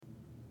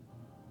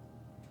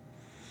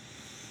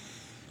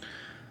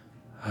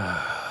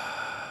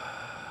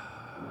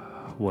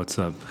What's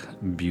up,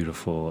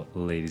 beautiful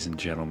ladies and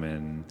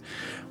gentlemen?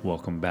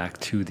 Welcome back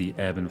to the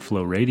Ebb and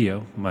Flow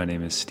Radio. My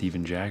name is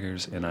Steven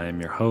Jaggers, and I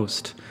am your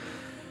host.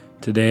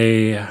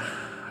 Today,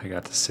 I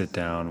got to sit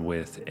down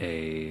with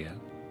a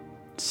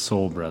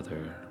soul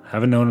brother.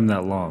 Haven't known him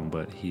that long,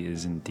 but he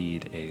is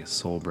indeed a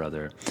soul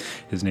brother.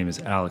 His name is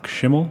Alex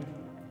Schimmel,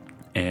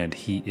 and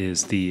he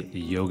is the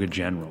yoga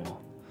general.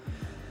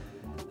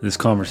 This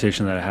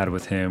conversation that I had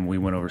with him, we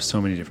went over so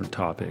many different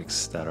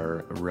topics that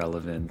are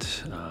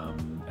relevant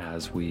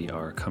as we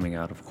are coming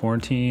out of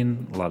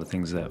quarantine, a lot of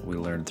things that we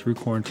learned through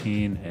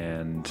quarantine,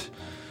 and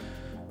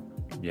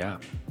yeah,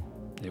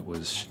 it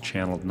was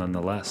channeled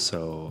nonetheless.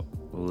 So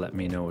let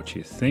me know what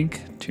you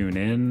think. Tune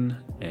in,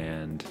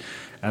 and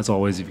as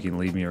always, if you can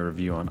leave me a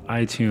review on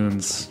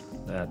iTunes,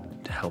 that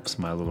helps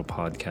my little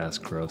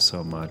podcast grow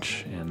so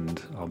much,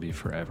 and I'll be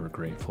forever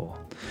grateful.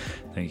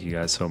 Thank you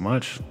guys so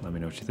much. Let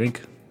me know what you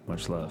think.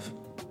 Much love.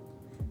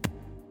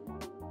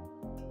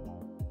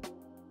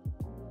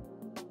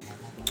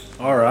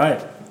 All right.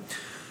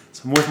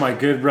 So I'm with my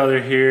good brother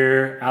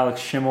here,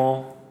 Alex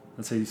Schimmel.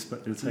 That's how you say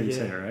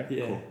it, right?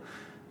 Yeah. Cool.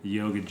 The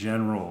Yoga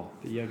General.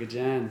 The Yoga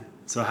Gen.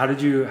 So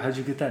how'd you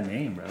get that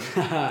name,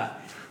 brother?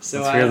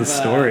 So let's hear the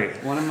story.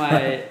 One of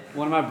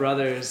my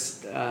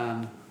brothers,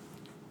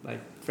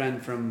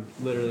 friend from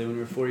literally when we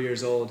were 4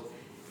 years old,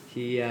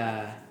 he.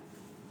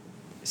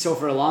 So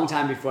for a long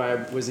time before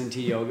I was into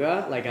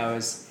yoga,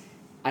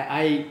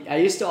 I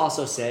used to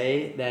also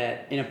say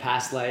that in a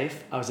past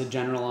life I was a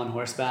general on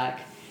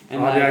horseback,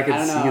 and I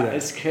don't know, that.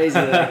 It's crazy.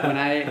 Like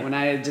when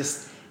I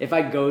just if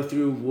I go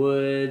through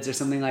woods or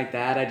something like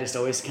that, I just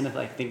always kind of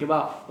like think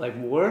about like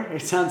war.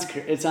 It sounds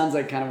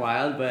like kind of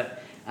wild,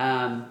 but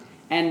and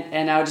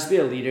I would just be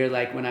a leader.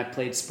 Like when I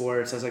played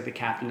sports, I was like the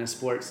captain of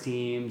sports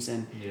teams,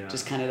 and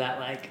just kind of that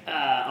like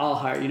all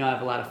heart. I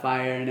have a lot of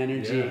fire and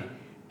energy. Yeah.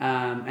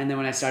 And then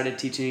when I started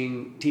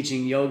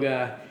teaching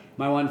yoga,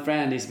 my one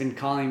friend, he's been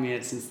calling me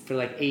it for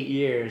like 8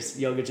 years,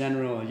 Yoga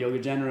General,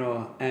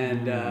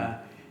 and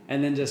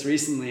then just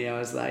recently I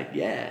was like,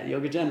 yeah,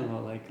 Yoga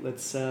General, like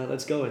let's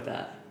go with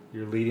that.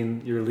 You're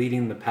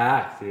leading the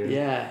pack, dude.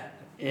 Yeah.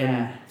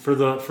 And for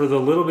the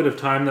little bit of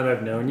time that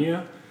I've known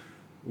you,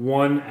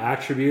 one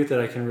attribute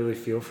that I can really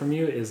feel from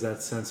you is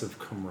that sense of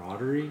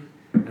camaraderie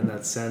and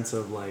that sense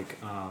of like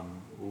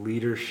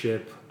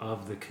leadership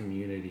of the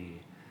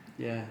community.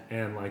 Yeah.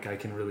 And like I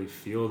can really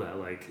feel that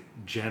like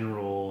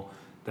general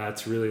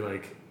that's really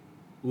like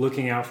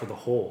looking out for the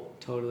whole.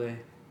 Totally.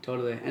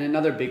 And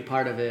another big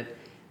part of it,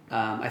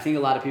 I think a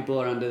lot of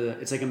people are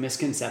it's like a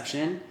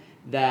misconception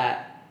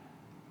that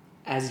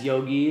as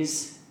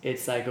yogis,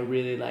 it's like a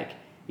really like,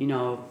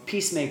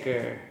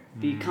 peacemaker,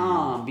 be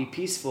calm, be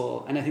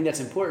peaceful. And I think that's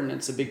important.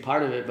 It's a big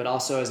part of it. But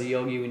also as a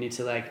yogi, we need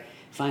to like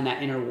find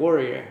that inner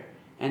warrior.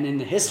 And in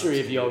the history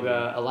of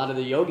yoga, a lot of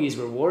the yogis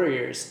were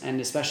warriors. And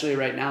especially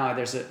right now,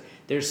 there's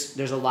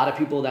a lot of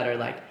people that are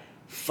like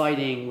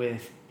fighting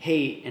with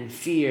hate and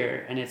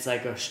fear, and it's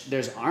like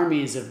there's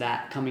armies of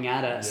that coming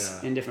at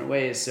us in different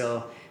ways.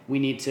 So we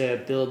need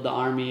to build the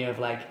army of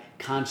like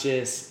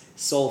conscious,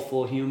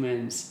 soulful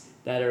humans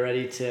that are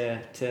ready to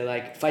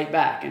like fight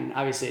back. And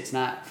obviously it's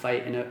not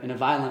fight in a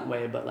violent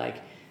way, but like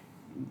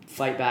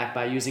fight back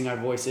by using our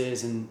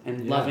voices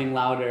and loving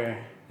louder.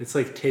 It's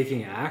like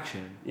taking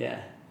action.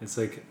 Yeah. It's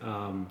like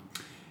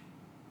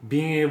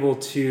being able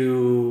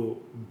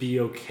to be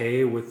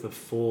okay with the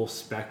full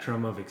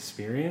spectrum of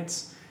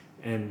experience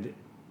and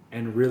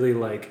really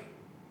like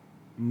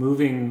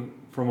moving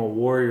from a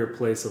warrior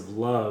place of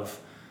love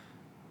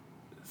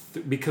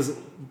because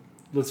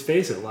let's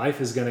face it,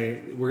 life is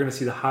we're gonna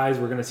see the highs,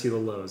 we're gonna see the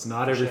lows.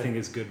 Not everything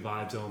is good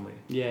vibes only.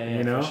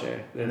 For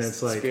sure. And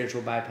it's like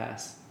spiritual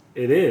bypass.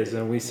 It is,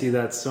 and we see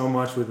that so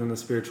much within the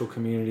spiritual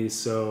community.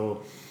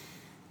 So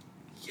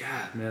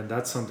yeah, man,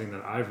 that's something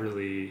that I've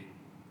really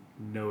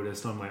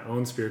noticed on my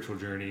own spiritual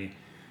journey,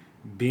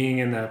 being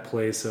in that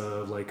place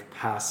of like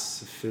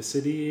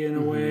pacificity in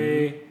a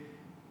way,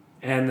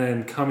 and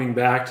then coming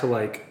back to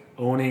like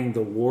owning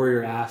the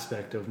warrior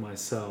aspect of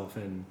myself,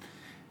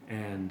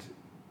 and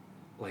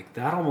like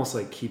that almost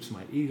like keeps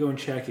my ego in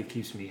check. It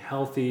keeps me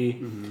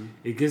healthy.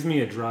 It gives me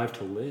a drive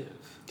to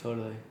live.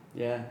 Totally.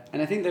 Yeah.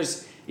 And I think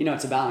there's,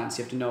 it's a balance.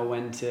 You have to know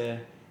when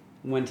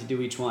to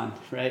do each one,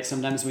 right?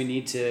 Sometimes we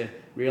need to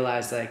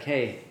realize like,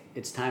 hey,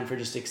 it's time for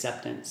just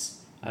acceptance.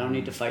 I don't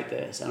need to fight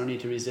this. I don't need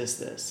to resist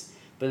this.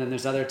 But then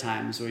there's other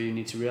times where you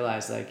need to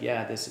realize like,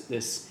 yeah,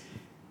 this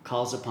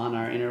calls upon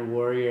our inner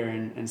warrior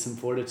and some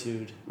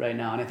fortitude right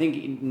now. And I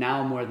think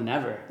now more than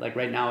ever, like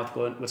right now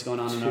with what's going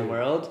on in our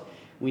world,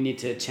 we need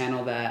to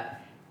channel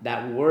that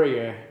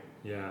warrior.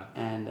 Yeah.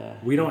 And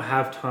we don't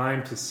have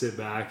time to sit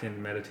back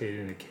and meditate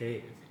in a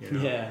cave.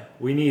 Yeah.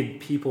 We need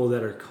people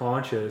that are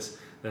conscious,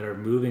 that are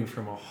moving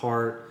from a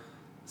heart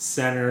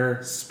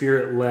center,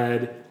 spirit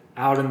led,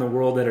 out in the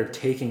world, that are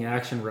taking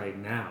action right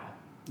now.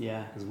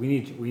 Yeah. Because we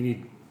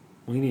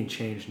need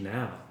change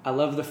now. I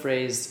love the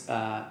phrase,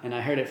 and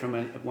I heard it from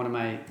one of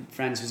my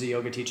friends who's a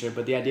yoga teacher,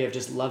 but the idea of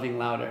just loving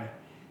louder,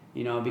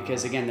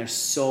 because again, there's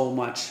so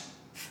much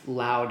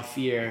loud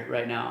fear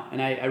right now,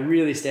 and I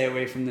really stay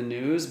away from the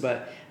news,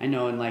 but I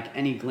know in like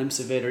any glimpse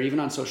of it, or even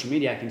on social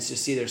media, I can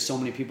just see there's so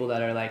many people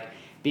that are like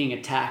being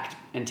attacked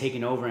and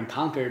taken over and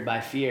conquered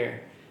by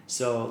fear.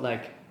 So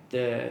like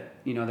the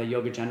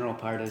yoga general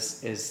part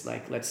is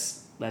like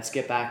let's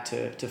get back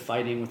to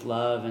fighting with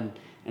love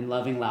and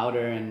loving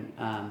louder, and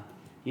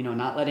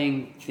not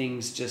letting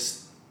things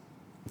just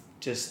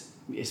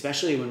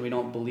especially when we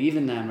don't believe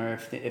in them, or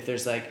if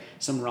there's like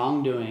some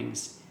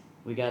wrongdoings,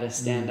 we got to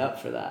stand up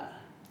for that.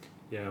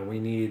 Yeah, we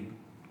need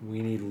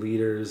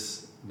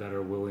leaders that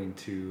are willing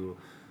to,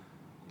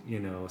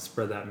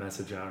 spread that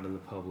message out into the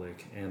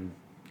public. And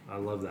I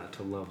love that,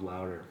 to love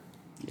louder.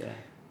 Yeah.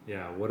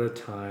 Yeah. What a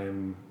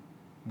time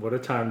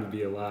to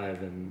be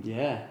alive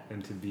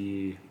and to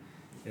be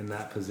in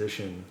that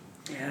position.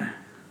 Yeah.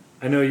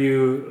 I know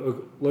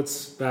you,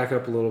 let's back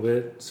up a little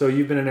bit. So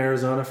you've been in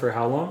Arizona for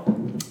how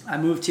long? I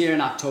moved here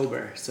in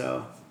October,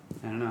 so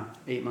I don't know,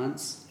 8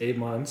 months. 8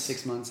 months.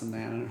 6 months,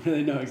 something. I don't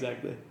really know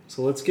exactly.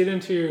 So let's get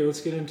into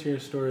your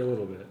story a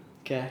little bit.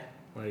 Okay.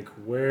 Like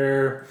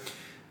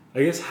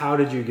how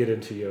did you get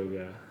into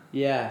yoga?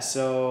 Yeah,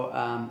 so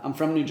I'm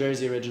from New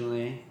Jersey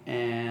originally,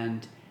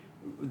 and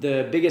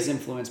the biggest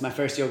influence, my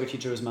first yoga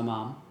teacher was my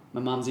mom.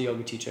 My mom's a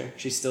yoga teacher.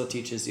 She still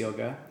teaches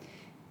yoga,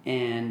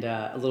 and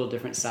a little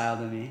different style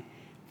than me.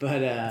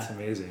 But that's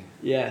amazing.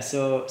 Yeah,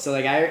 so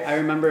like I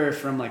remember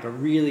from like a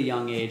really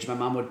young age, my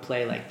mom would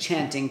play like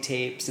chanting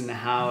tapes in the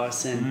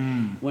house,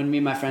 and when me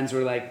and my friends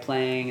were like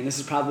playing, and this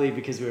is probably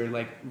because we were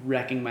like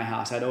wrecking my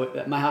house.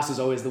 My house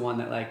was always the one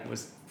that like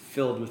was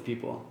filled with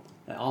people.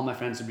 All my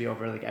friends would be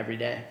over like every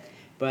day.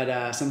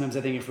 But sometimes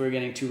I think if we were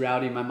getting too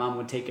rowdy, my mom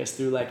would take us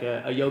through like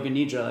a yoga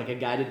nidra, like a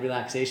guided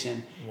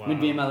relaxation. Wow.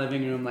 We'd be in my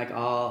living room like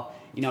all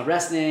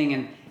resting,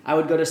 and I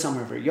would go to some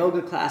of her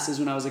yoga classes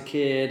when I was a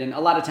kid, and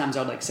a lot of times I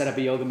would like set up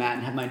a yoga mat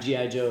and have my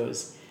G.I.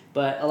 Joes.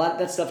 But a lot of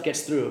that stuff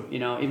gets through,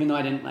 even though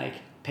I didn't like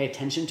pay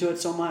attention to it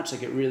so much,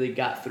 like it really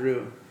got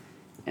through.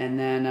 And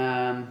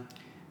then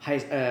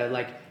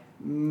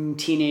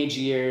teenage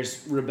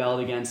years rebelled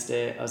against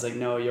it. I was like,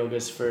 no,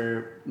 yoga's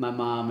for my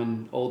mom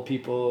and old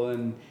people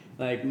and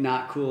like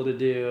not cool to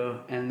do.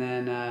 And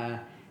then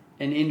an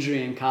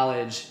injury in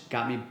college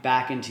got me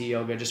back into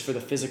yoga just for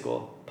the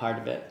physical part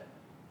of it.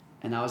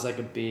 And that was like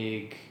a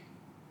big,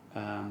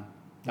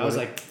 was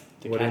like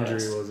the what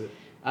catalyst. Injury was it?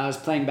 I was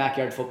playing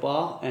backyard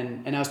football,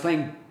 and I was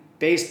playing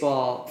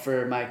baseball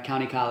for my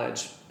county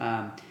college,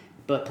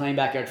 but playing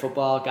backyard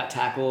football, got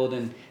tackled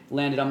and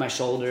landed on my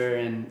shoulder,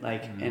 and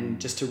and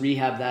just to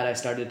rehab that, I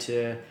started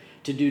to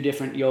do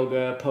different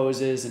yoga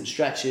poses and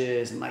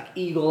stretches and like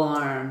eagle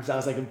arms. That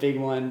was like a big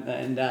one,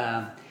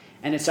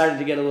 and it started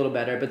to get a little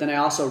better. But then I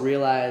also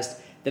realized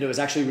that it was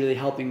actually really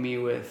helping me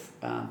with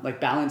like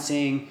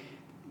balancing,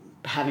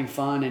 having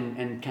fun,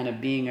 and kind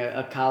of being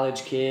a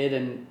college kid,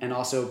 and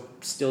also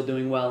still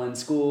doing well in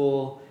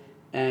school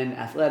and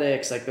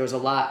athletics. Like there was a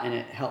lot, and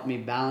it helped me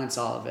balance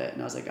all of it.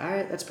 And I was like, all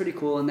right, that's pretty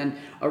cool. And then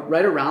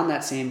right around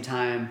that same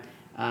time,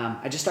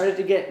 I just started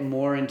to get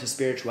more into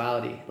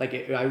spirituality.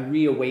 Like I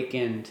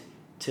reawakened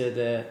to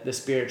the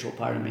spiritual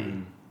part of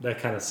me. That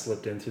kind of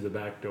slipped in through the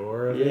back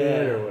door of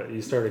it, or what?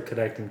 You started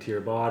connecting to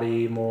your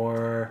body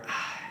more?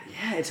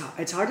 Yeah,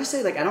 it's hard to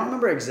say. Like I don't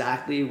remember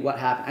exactly what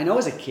happened. I know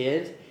as a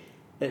kid,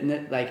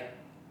 like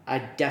I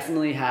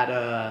definitely had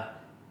a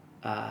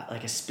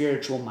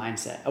spiritual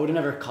mindset. I would have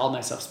never called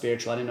myself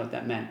spiritual. I didn't know what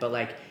that meant, but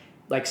like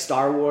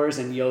Star Wars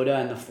and Yoda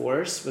and the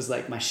Force was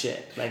like my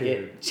shit. Like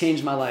it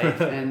changed my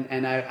life,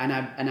 and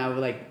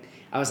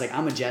I was like,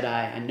 I'm a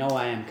Jedi. I know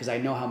I am, because I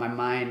know how my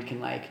mind can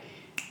like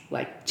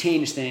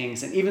change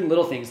things, and even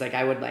little things. Like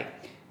I would like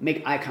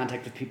make eye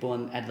contact with people,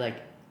 and I'd like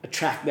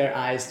attract their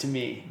eyes to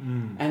me,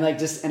 and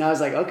I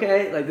was like,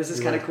 okay, like this is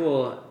kind of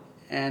cool,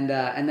 and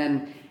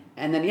then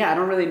yeah, I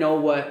don't really know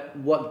what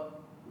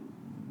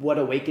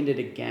awakened it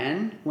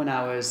again when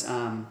I was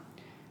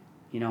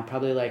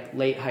probably like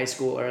late high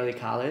school, early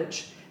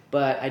college.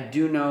 But I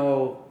do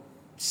know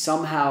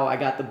somehow I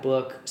got the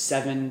book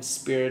 7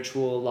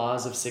 Spiritual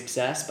Laws of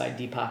Success by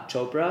Deepak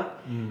Chopra,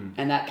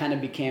 and that kind of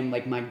became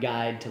like my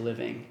guide to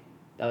living.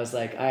 I was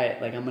like, all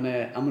right, like I'm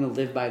gonna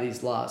live by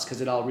these laws,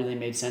 because it all really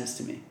made sense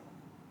to me.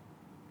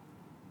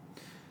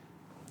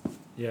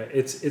 Yeah,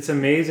 it's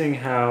amazing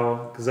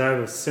how, because I have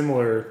a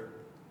similar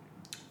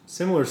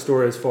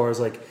story as far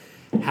as like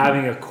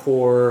having a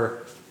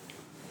core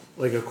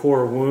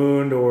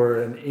wound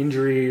or an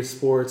injury.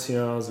 Sports,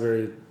 I was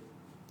very,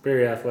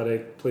 very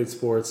athletic, played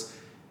sports,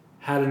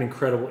 had an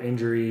incredible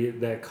injury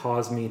that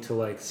caused me to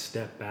like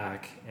step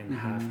back and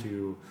have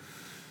to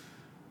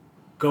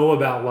go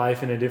about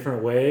life in a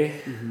different way,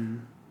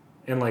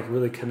 and like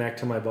really connect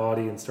to my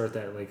body and start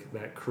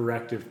that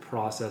corrective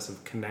process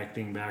of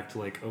connecting back to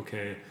like,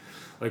 okay,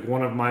 like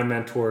one of my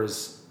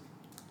mentors,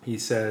 he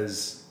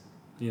says,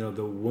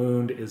 the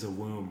wound is a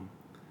womb.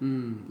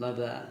 Love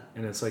that.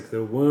 And it's like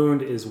the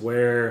wound is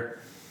where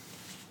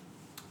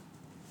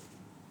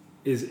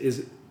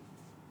is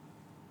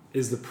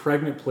the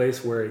pregnant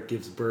place where it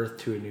gives birth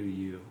to a new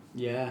you.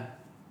 Yeah,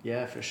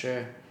 for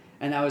sure.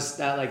 And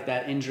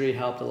that injury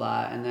helped a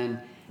lot. And then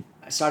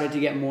started to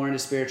get more into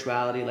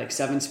spirituality, like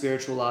 7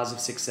 Spiritual Laws of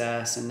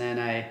Success. And then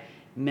I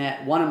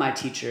met one of my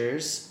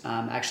teachers,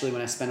 actually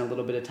when I spent a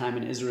little bit of time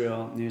in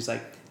Israel, and he was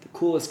like the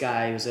coolest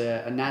guy. He was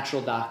a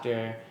natural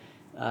doctor.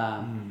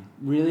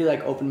 Really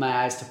like opened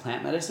my eyes to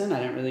plant medicine. I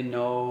didn't really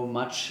know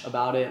much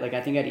about it. Like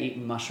I think I'd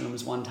eaten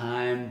mushrooms one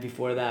time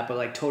before that, but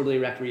like totally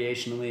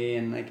recreationally,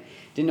 and like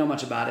didn't know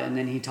much about it. And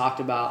then he talked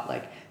about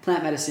like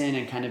plant medicine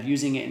and kind of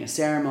using it in a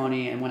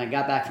ceremony. And when I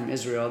got back from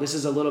Israel, this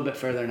is a little bit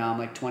further now, I'm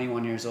like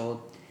 21 years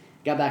old,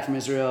 got back from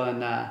Israel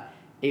and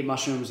ate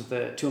mushrooms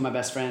with two of my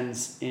best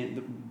friends,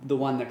 the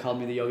one that called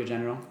me the yoga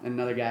general and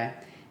another guy,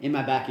 in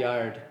my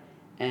backyard.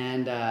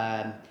 And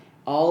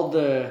all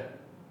the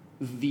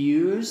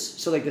views,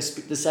 so like the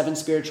 7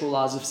 Spiritual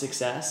Laws of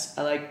Success,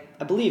 I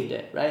believed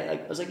it, right?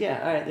 Like I was like,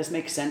 yeah, all right, this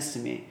makes sense to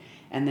me.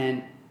 And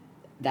then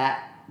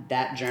that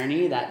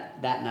journey,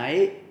 that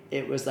night,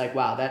 it was like,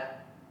 wow, that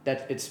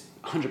it's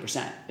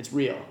 100%, it's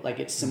real, like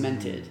it's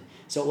cemented.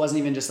 So it wasn't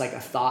even just like a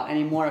thought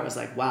anymore. It was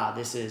like, wow,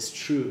 this is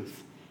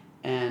truth.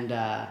 And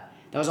that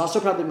was also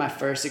probably my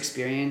first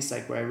experience,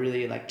 like where I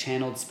really like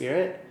channeled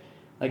spirit.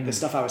 Like the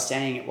stuff I was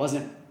saying, it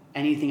wasn't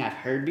anything I've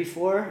heard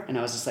before, and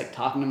I was just like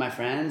talking to my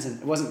friends,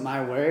 and it wasn't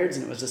my words,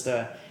 and it was just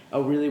a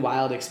really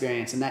wild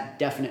experience, and that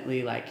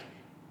definitely like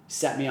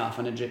set me off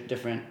on a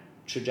different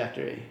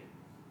trajectory.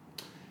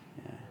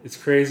 Yeah. It's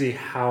crazy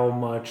how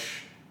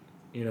much,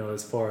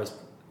 as far as,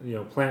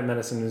 plant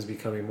medicine is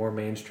becoming more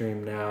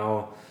mainstream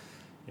now.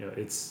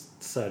 Its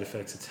side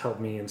effects, it's helped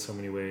me in so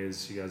many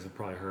ways. You guys have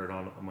probably heard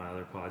on my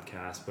other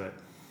podcast, but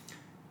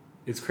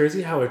it's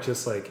crazy how it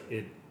just like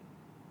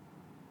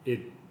it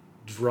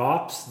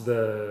drops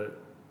the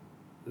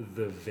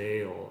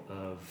veil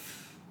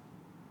of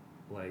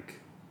like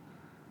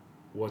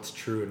what's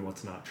true and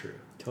what's not true.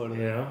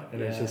 Totally.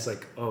 And it's just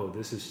like, oh,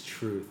 this is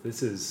truth.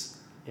 This is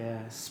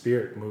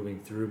spirit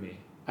moving through me.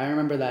 I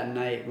remember that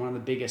night, one of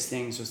the biggest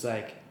things was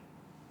like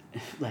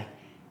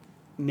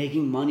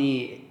making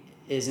money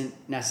isn't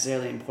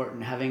necessarily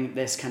important. Having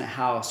this kind of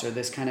house or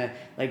this kind of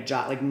like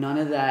job, like none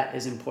of that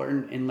is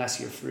important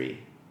unless you're free.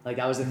 Like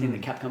that was the thing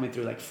that kept coming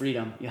through, like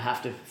freedom. You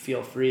have to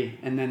feel free.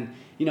 And then,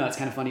 it's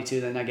kind of funny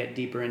too, then I get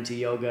deeper into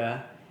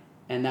yoga,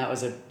 and that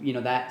was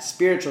that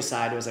spiritual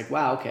side was like,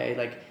 wow, okay,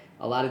 like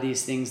a lot of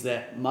these things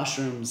that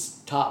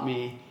mushrooms taught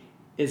me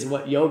is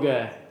what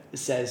yoga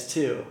says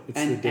too. It's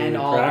the daily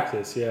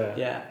practice, yeah.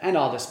 Yeah, and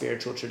all the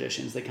spiritual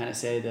traditions that kind of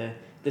say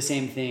the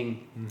same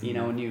thing,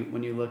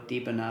 when you look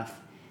deep enough.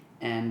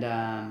 And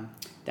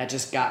that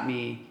just got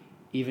me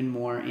even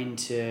more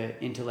into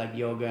like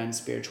yoga and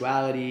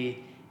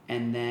spirituality.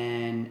 And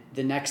then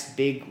the next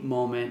big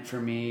moment for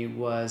me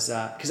was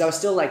because I was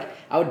still like,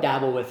 I would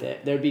dabble with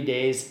it. There'd be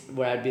days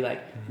where I'd be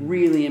like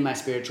really in my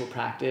spiritual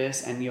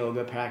practice and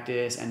yoga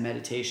practice and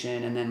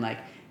meditation, and then like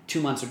 2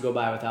 months would go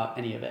by without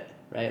any of it,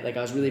 right? Like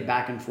I was really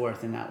back and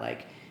forth in that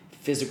like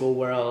physical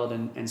world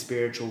and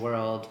spiritual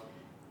world.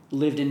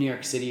 Lived in New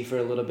York City for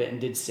a little bit and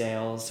did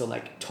sales, so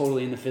like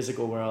totally in the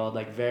physical world,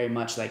 like very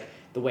much like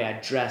the way I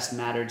dressed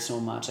mattered so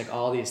much, like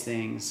all these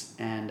things.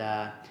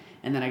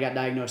 And then I got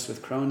diagnosed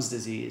with Crohn's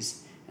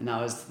disease, and that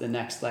was the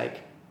next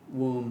like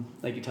womb,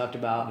 like you talked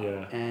about.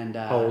 Yeah. And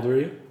how old were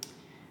you?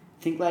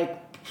 I think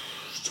like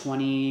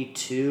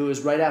 22. It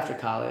was right after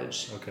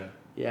college. Okay.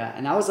 Yeah,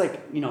 and I was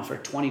like, for a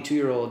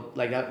 22-year-old,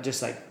 like that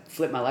just like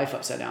flipped my life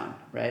upside down,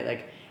 right?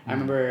 Like I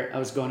remember I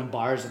was going to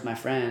bars with my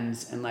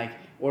friends and like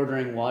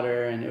ordering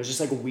water, and it was just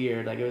like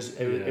weird. Like it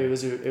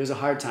was a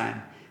hard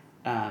time.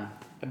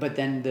 But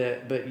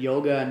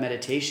yoga and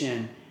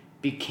meditation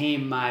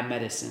became my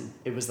medicine.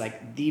 It was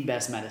like the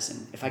best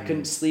medicine. If I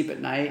couldn't sleep at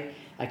night,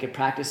 I could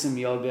practice some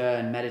yoga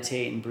and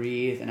meditate and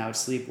breathe, and I would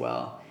sleep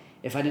well.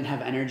 If I didn't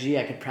have energy,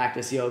 I could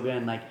practice yoga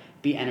and like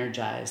be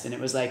energized. And it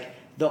was like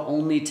the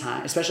only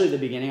time, especially at the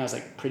beginning, I was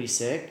like pretty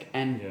sick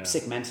and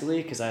sick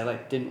mentally because I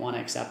like didn't want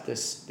to accept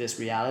this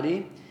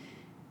reality.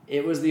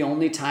 It was the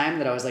only time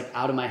that I was like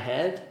out of my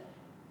head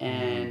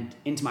and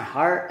into my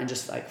heart and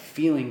just like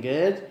feeling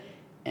good.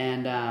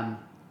 And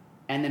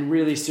then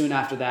really soon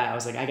after that, I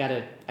was like, I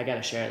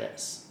gotta share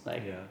this.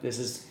 Like, this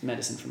is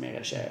medicine for me. I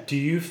gotta share it. Do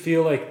you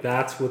feel like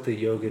that's what the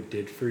yoga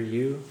did for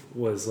you?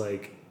 Was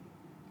like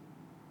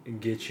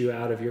get you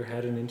out of your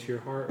head and into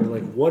your heart? Or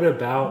like, what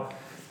about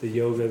the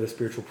yoga, the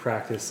spiritual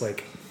practice,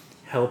 like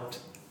helped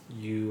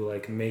you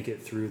like make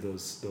it through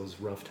those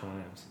rough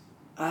times?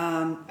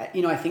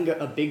 I think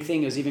a big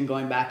thing is even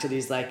going back to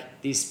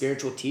these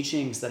spiritual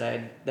teachings that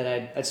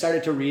I'd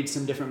started to read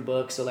some different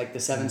books. So like the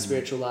 7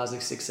 Spiritual Laws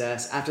of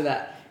Success. After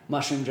that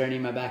mushroom journey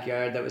in my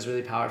backyard, that was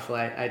really powerful.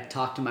 I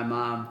talked to my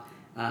mom,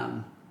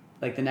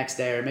 like the next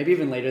day or maybe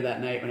even later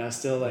that night when I was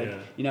still like,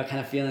 kind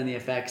of feeling the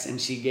effects.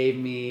 And she gave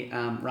me,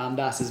 Ram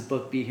Dass's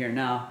book, Be Here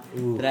Now,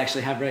 that I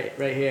actually have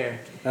right here.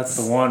 That's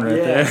the one right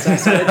there.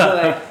 So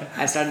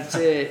I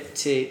started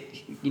to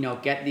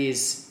get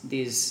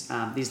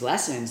these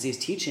lessons, these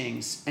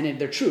teachings, and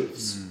they're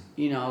truths,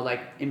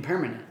 like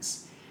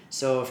impermanence.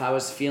 So if I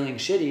was feeling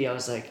shitty, I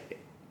was like,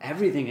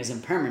 everything is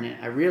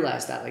impermanent. I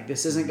realized that like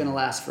this isn't going to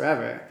last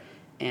forever.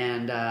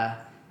 And,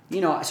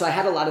 so I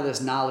had a lot of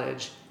this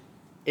knowledge,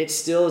 it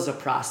still is a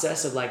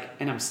process of like,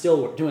 and I'm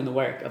still doing the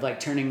work of like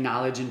turning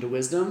knowledge into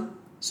wisdom.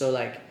 So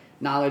like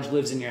knowledge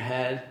lives in your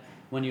head.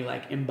 When you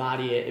like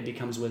embody it, it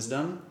becomes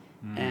wisdom.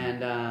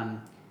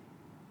 And,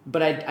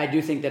 but I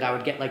do think that I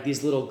would get like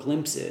these little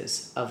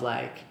glimpses of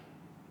like,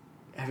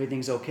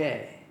 everything's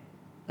okay.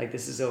 Like,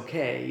 this is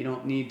okay. You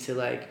don't need to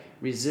like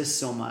resist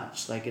so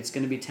much. Like, it's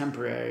going to be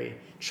temporary.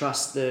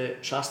 Trust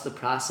the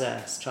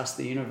process, trust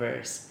the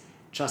universe,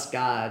 trust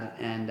God.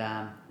 And,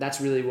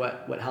 that's really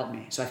what helped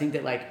me. So I think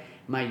that like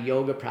my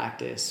yoga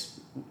practice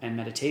and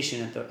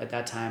meditation at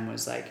that time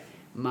was like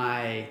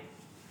my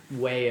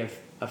way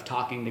of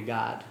talking to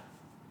God.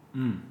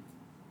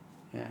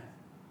 Yeah.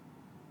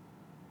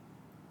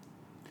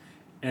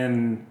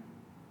 And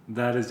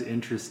that is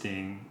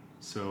interesting.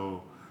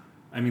 So,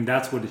 I mean,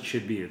 that's what it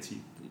should be. It's,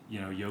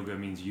 yoga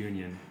means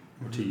union,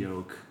 or to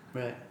yoke.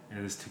 Right.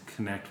 It is to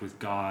connect with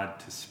God,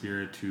 to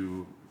spirit,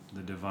 to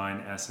the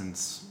divine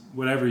essence,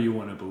 whatever you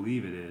want to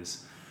believe it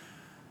is.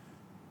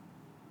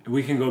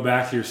 We can go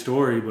back to your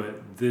story,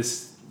 but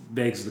this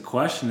begs the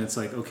question. It's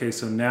like, okay,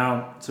 so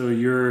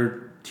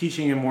you're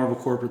teaching in more of a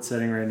corporate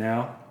setting right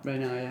now. Right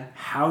now, yeah.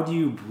 How do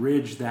you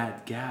bridge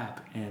that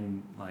gap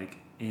and like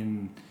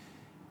in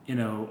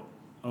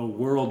a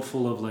world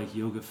full of like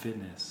yoga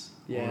fitness,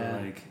 yeah,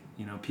 or like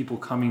people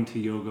coming to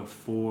yoga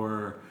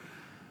for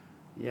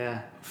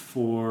a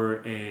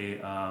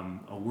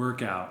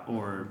workout,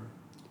 or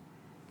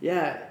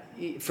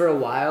for a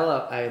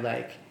while I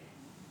like,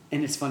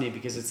 and it's funny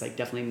because it's like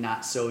definitely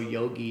not so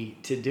yogi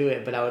to do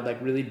it, but I would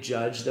like really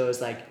judge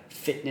those like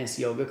fitness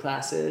yoga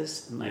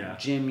classes and like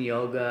gym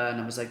yoga, and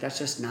I was like, that's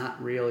just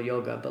not real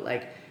yoga. But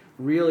like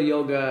real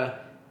yoga,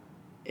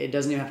 it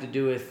doesn't even have to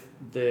do with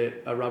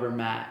a rubber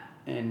mat.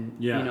 And,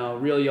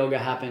 real yoga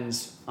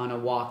happens on a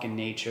walk in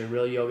nature.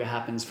 Real yoga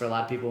happens for a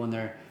lot of people when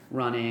they're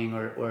running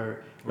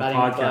or riding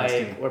a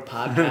bike or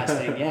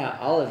podcasting. Yeah,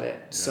 all of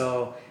it.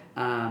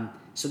 Yeah.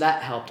 So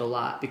that helped a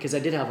lot because I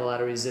did have a lot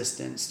of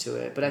resistance to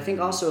it. But I think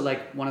also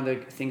like one of the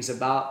things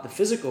about the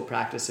physical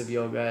practice of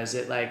yoga is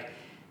it like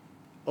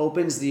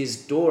opens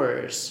these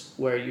doors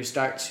where you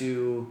start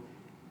to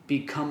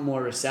become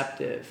more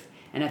receptive.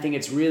 And I think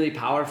it's really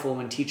powerful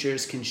when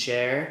teachers can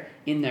share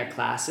in their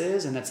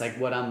classes, and that's like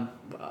what I'm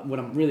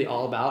really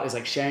all about, is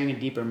like sharing a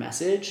deeper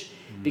message.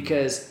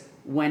 Because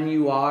when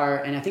you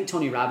are, and I think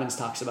Tony Robbins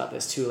talks about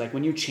this too, like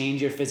when you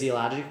change your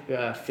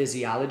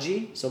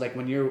physiology, so like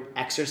when you're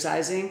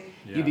exercising,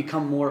 you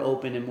become more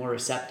open and more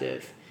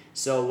receptive.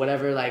 So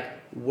whatever like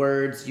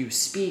words you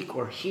speak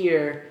or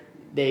hear,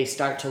 they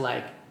start to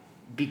like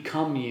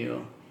become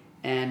you.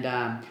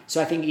 And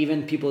so I think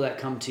even people that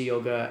come to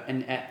yoga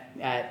and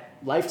at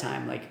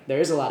Lifetime, like there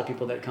is a lot of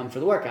people that come for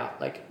the workout,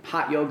 like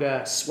hot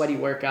yoga, sweaty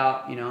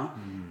workout,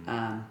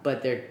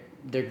 but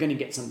they're gonna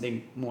get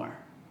something more,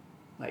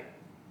 like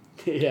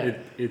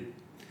the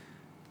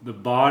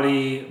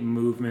body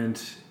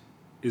movement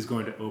is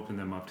going to open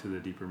them up to the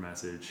deeper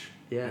message,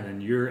 and then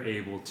you're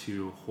able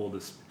to hold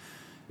this.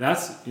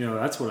 That's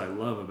what I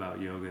love about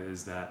yoga,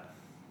 is that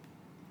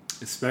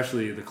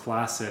especially the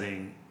class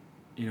setting,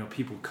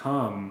 people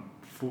come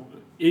for,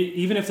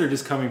 even if they're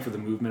just coming for the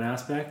movement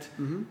aspect.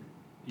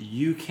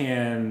 You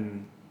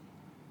can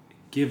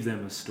give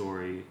them a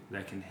story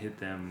that can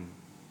hit them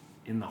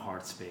in the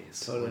heart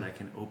space, or that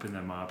can open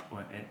them up,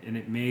 and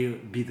it may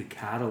be the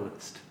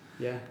catalyst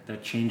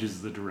that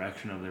changes the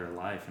direction of their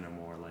life in a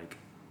more like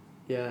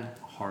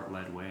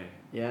heart-led way.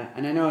 Yeah,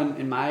 and I know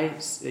in my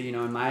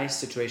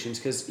situations,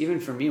 because even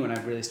for me when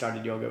I really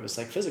started yoga, it was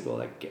like physical,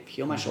 like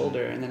heal my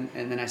shoulder, and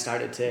then I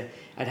started to,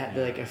 I'd had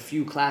like a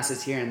few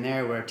classes here and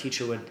there where a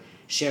teacher would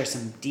share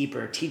some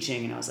deeper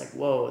teaching, and I was like,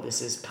 whoa,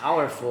 this is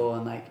powerful,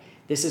 and like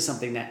this is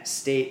something that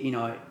stayed,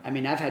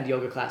 I've had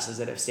yoga classes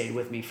that have stayed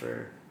with me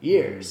for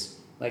years,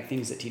 like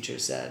things that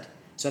teachers said.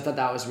 So I thought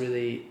that was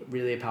really,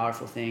 really a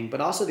powerful thing. But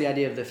also the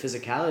idea of the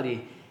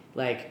physicality,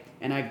 like,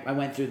 and I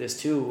went through this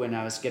too when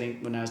I was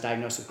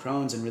diagnosed with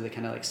Crohn's and really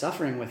kind of like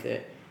suffering with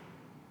it.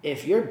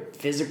 If your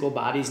physical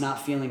body's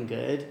not feeling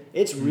good,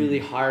 it's really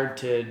hard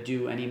to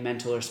do any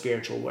mental or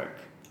spiritual work,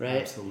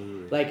 right?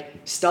 Absolutely.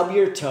 Like stub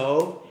your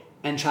toe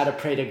and try to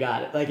pray to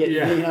God. Like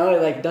it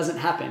like doesn't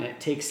happen. It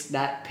takes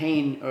that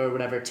pain or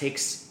whatever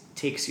takes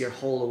your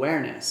whole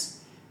awareness.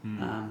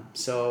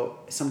 So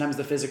sometimes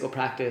the physical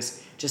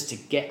practice, just to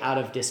get out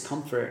of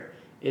discomfort,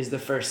 is the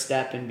first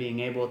step in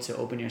being able to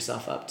open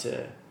yourself up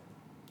to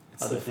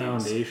other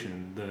things.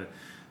 Foundation.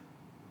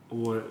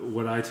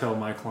 What I tell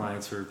my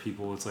clients or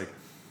people, it's like,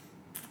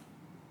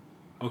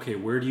 okay,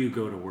 where do you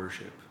go to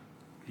worship?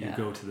 You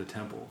go to the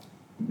temple.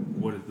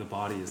 The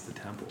body is the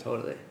temple.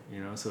 Totally.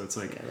 So it's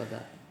like, I love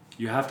that.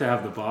 You have to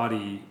have the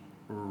body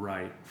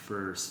right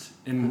first.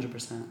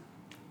 100%.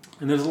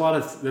 And there's a lot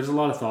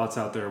of thoughts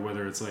out there,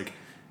 whether it's like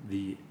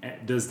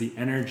does the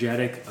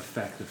energetic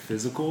affect the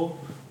physical,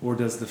 or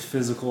does the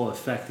physical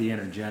affect the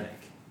energetic?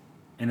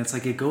 And it's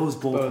like it goes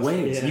both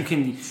ways. Yeah.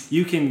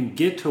 You can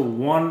get to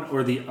one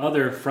or the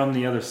other from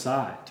the other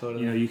side.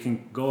 Totally. You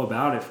can go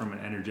about it from an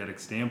energetic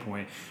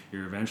standpoint.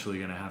 You're eventually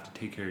going to have to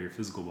take care of your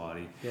physical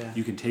body. Yeah.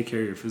 You can take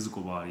care of your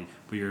physical body,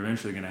 but you're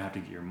eventually going to have to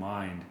get your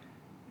mind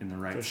in the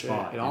right For sure.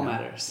 spot. It all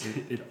matters.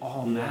 It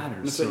all matters.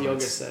 And that's what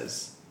yoga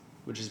says,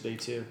 which is big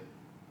too.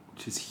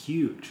 Which is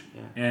huge.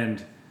 Yeah.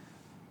 And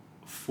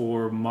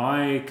for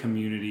my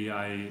community,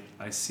 I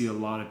see a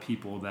lot of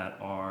people that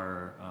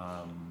are,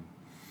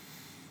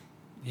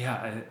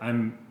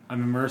 I'm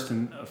immersed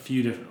in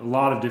a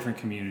lot of different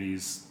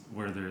communities,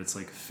 whether it's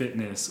like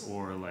fitness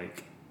or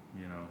like,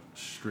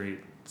 straight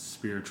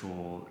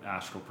spiritual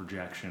astral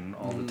projection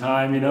all the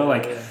time,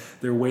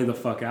 they're way the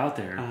fuck out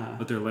there,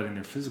 but they're letting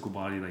their physical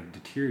body like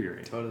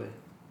deteriorate. Totally.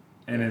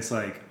 And it's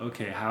like,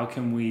 okay, how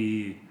can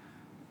we,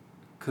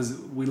 because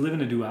we live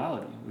in a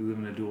duality, we live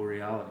in a dual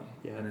reality,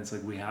 and it's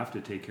like we have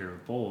to take care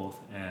of both.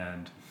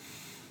 And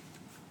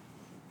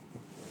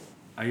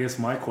I guess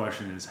my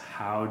question is,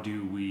 how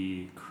do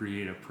we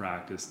create a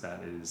practice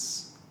that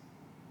is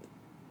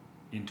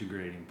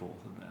integrating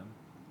both of them?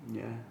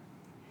 Yeah.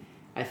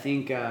 I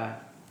think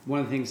one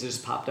of the things that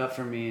just popped up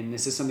for me, and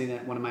this is something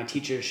that one of my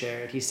teachers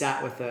shared. He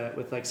sat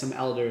with like some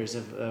elders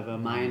of a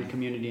Mayan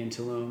community in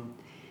Tulum,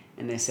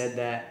 and they said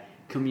that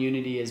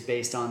community is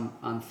based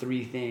on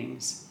three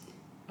things: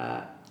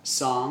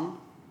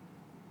 song,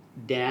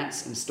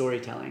 dance, and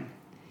storytelling.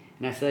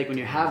 And I feel like when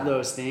you have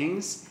those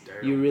things,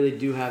 you really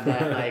do have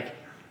that like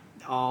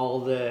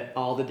all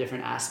the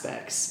different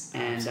aspects.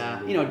 And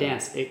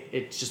dance,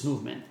 it's just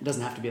movement. It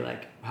doesn't have to be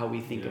like how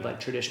we think of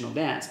like traditional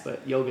dance,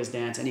 but yoga's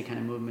dance, any kind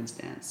of movement's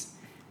dance.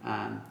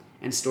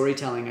 And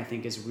storytelling, I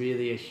think, is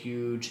really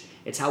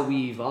it's how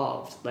we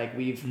evolved. Like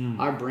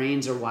our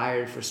brains are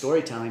wired for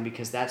storytelling,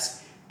 because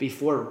that's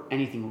before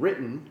anything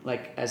written,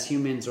 like as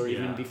humans, or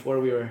even before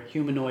we were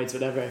humanoids,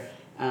 whatever,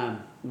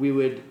 we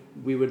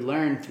would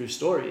learn through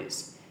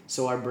stories.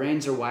 So our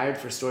brains are wired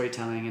for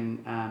storytelling.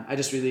 And I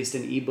just released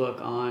an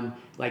ebook on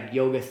like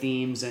yoga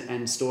themes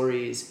and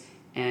stories.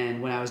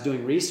 And when I was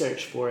doing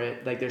research for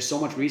it, like there's so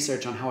much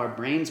research on how our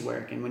brains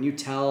work. And when you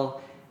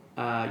tell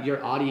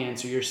your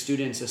audience or your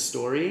students a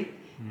story,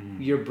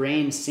 your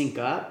brains sync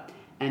up,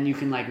 and you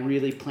can like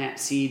really plant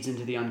seeds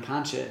into the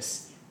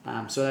unconscious.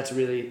 So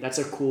that's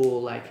a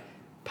cool, like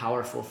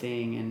powerful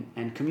thing.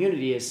 And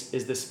community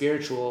is the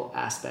spiritual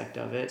aspect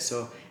of it.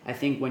 So I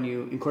think when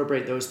you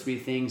incorporate those three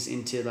things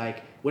into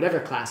like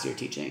whatever class you're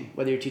teaching,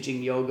 whether you're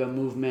teaching yoga,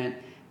 movement,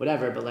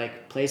 whatever, but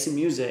like play some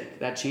music,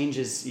 that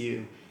changes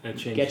you. That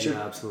changes you,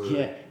 absolutely.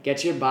 Yeah,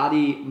 get your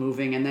body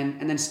moving. And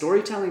then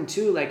storytelling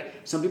too. Like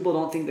some people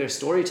don't think they're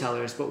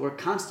storytellers, but we're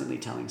constantly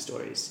telling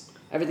stories.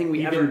 Everything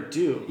we ever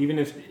do. Even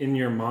if in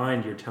your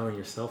mind you're telling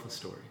yourself a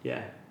story.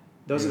 Yeah.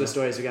 Those are the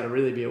stories we got to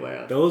really be aware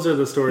of. Those are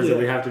the stories that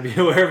we have to be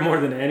aware of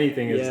more than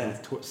anything, is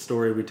the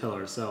story we tell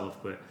ourselves.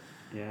 But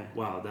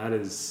wow, that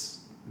is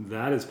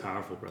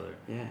powerful, brother.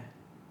 Yeah.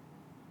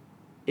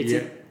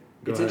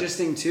 It's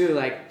interesting too,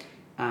 like,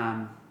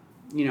 the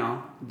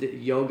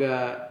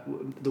yoga,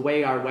 the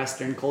way our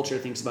Western culture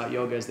thinks about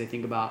yoga is they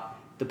think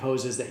about the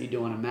poses that you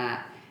do on a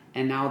mat.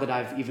 And now that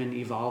I've even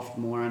evolved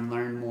more and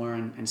learned more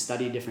and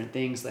studied different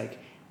things, like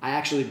I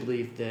actually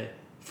believe that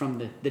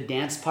from the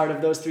dance part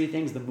of those three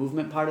things, the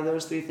movement part of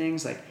those three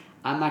things, like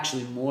I'm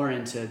actually more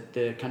into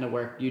the kind of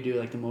work you do,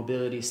 like the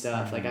mobility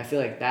stuff. Mm-hmm. Like I feel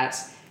like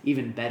that's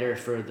even better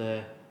for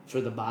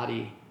the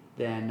body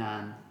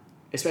than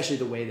especially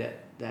the way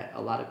that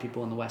a lot of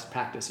people in the West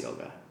practice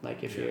yoga.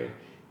 Like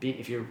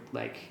if you're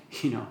like,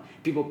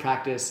 people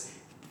practice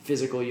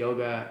physical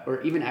yoga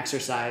or even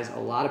exercise. A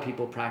lot of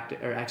people practice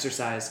or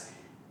exercise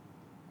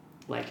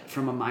like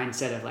from a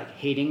mindset of like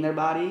hating their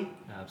body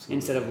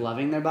instead of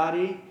loving their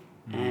body.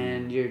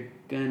 And you're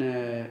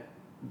gonna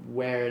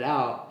wear it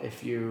out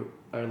if you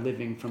are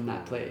living from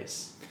that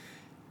place.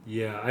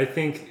 Yeah, I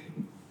think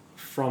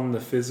from the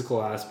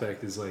physical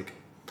aspect is like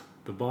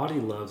the body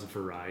loves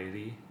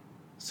variety.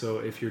 So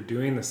if you're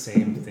doing the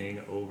same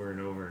thing over and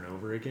over and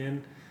over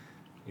again,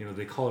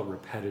 they call it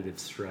repetitive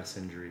stress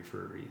injury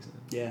for a reason.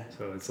 Yeah.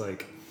 So it's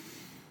like,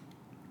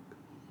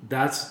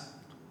 that's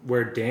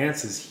where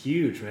dance is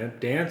huge, man.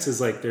 Dance is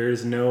like,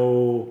 there's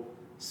no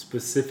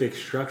specific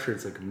structure.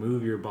 It's like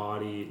move your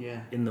body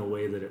in the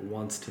way that it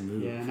wants to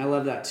move. Yeah, and I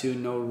love that too.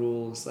 No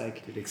rules.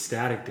 Like, dude,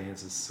 ecstatic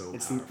dance is so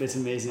powerful. It's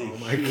amazing. Oh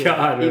my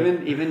god.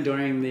 Even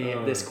during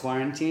this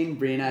quarantine,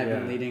 Bree and I have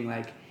been leading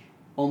like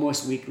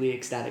almost weekly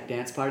ecstatic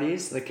dance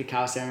parties, like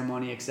cacao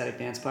ceremony ecstatic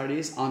dance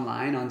parties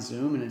online on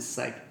Zoom, and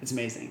it's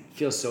amazing. It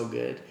feels so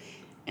good.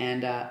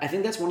 And I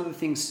think that's one of the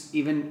things,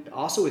 even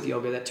also with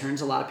yoga, that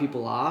turns a lot of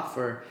people off,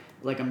 or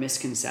like a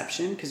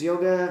misconception, because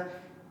yoga,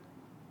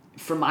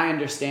 from my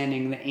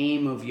understanding, the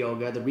aim of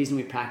yoga, the reason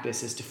we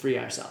practice is to free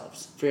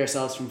ourselves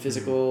from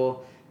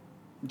physical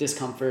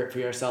discomfort,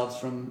 free ourselves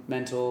from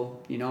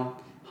mental,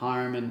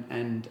 harm,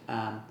 and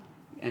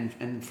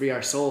free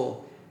our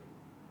soul.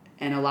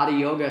 And a lot of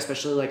yoga,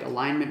 especially like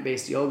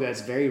alignment-based yoga, is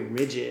very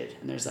rigid,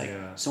 and there's like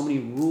so many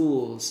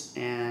rules,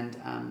 and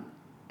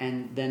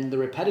then the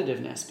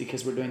repetitiveness,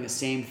 because we're doing the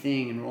same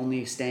thing and we're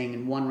only staying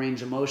in one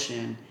range of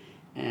motion,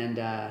 and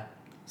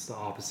it's the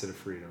opposite of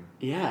freedom.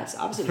 Yeah, it's the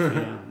opposite of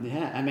freedom.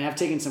 Yeah, I mean, I've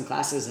taken some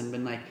classes and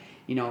been like,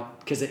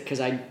 because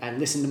I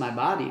listen to my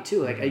body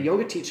too. Like a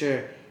yoga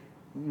teacher,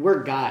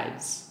 we're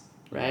guides.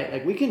 right?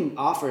 Like we can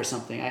offer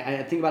something.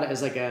 I think about it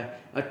as like a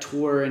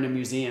tour in a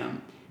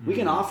museum. We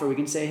can offer, we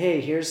can say,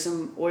 hey, here's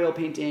some oil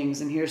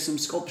paintings and here's some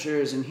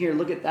sculptures and here,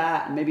 look at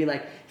that. And maybe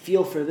like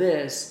feel for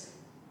this.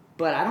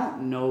 But I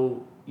don't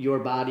know your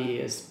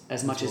body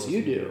as much as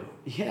you do.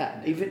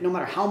 Yeah. Even no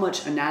matter how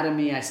much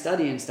anatomy I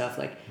study and stuff,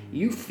 like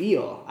you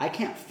feel, I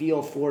can't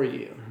feel for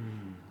you.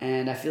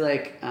 And I feel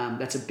like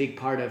that's a big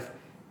part of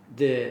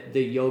the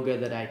yoga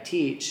that I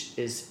teach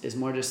is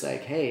more just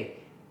like, hey,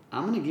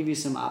 I'm going to give you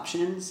some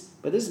options,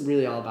 but this is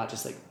really all about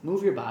just like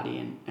move your body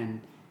and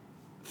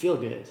feel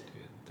good.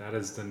 That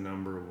is the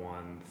number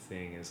one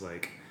thing, is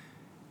like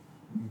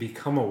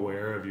become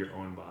aware of your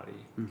own body.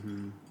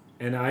 Mm-hmm.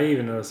 And I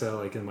even notice that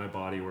like in my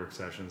body work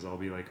sessions, I'll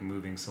be like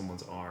moving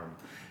someone's arm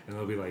and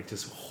they'll be like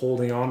just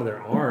holding onto their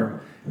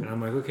arm. And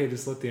I'm like, okay,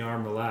 just let the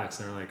arm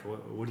relax. And they're like,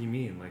 what do you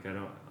mean? Like,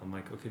 I'm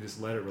like, okay,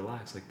 just let it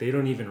relax. Like they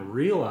don't even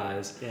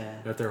realize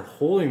that they're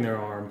holding their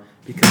arm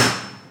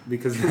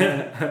because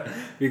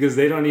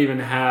they don't even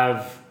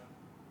have,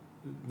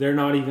 they're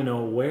not even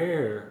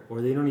aware, or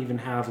they don't even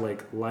have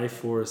like life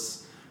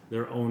force,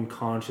 their own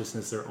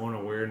consciousness, their own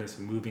awareness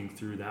moving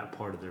through that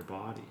part of their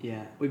body.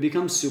 Yeah. We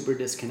become super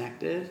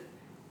disconnected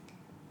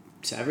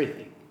to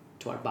everything,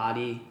 to our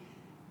body,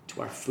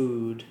 to our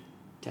food,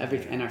 to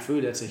everything. And our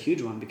food, that's a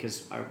huge one,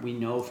 because we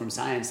know from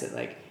science that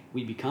like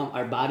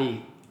our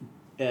body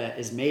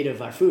is made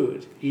of our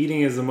food. Eating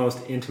is the most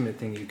intimate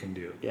thing you can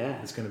do.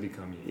 Yeah. It's going to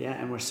become you. Yeah.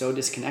 And we're so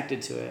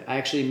disconnected to it. I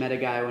actually met a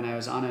guy when I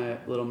was on a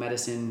little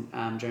medicine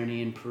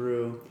journey in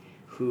Peru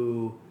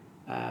who,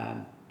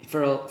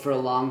 for a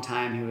long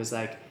time, he was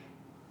like,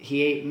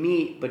 he ate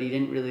meat, but he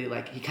didn't really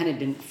like, he kind of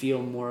didn't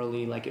feel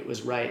morally like it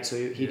was right. So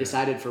he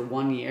decided for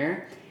 1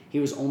 year, he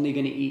was only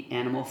going to eat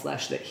animal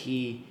flesh that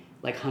he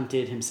like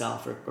hunted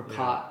himself or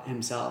caught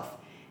himself.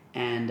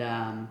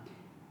 And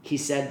he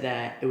said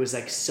that it was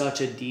like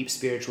such a deep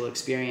spiritual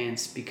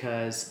experience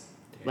because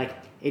like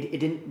it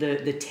didn't,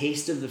 the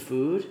taste of the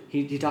food,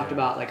 he talked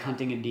about like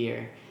hunting a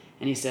deer,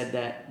 and he said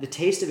that the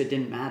taste of it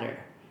didn't matter.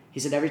 He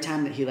said every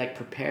time that he like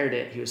prepared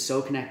it, he was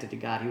so connected to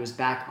God. He was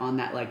back on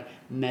that like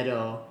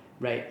meadow,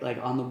 right? Like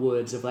on the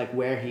woods of like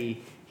where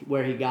he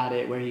got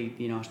it, where he,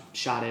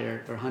 shot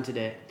it or hunted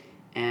it.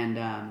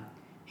 And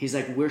he's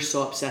like, we're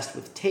so obsessed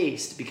with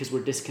taste because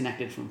we're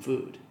disconnected from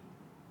food.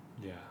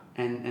 Yeah.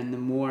 And the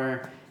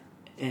more,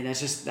 and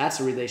that's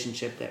a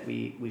relationship that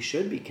we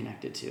should be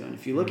connected to. And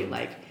if you look at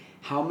like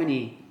how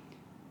many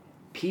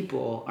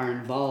people are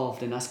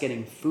involved in us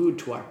getting food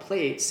to our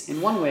plates,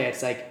 in one way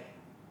it's like,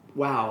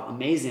 wow,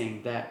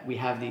 amazing that we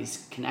have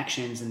these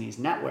connections and these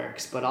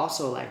networks, but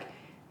also like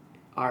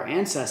our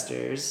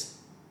ancestors,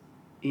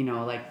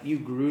 like you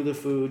grew the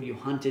food, you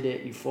hunted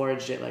it, you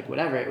foraged it, like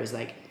whatever, it was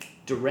like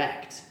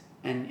direct,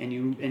 and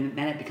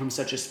then it becomes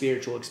such a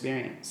spiritual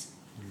experience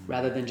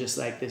rather than just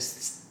like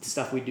this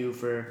stuff we do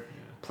for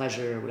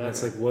pleasure or whatever.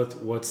 It's like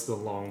what's the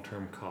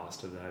long-term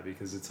cost of that,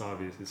 because it's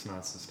obvious it's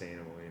not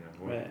sustainable.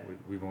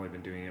 We've only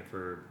been doing it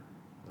for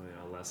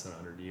less than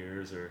 100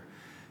 years,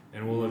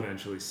 and we'll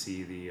eventually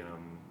see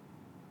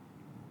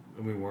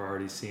we're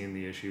already seeing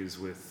the issues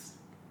with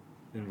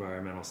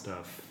environmental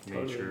stuff,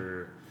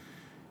 nature,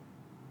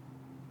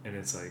 and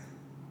it's like,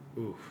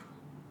 oof.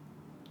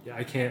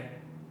 Yeah,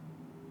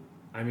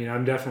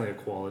 I'm definitely a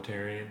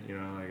qualitarian,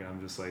 like I'm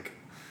just like,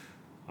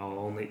 I'll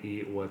only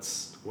eat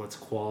what's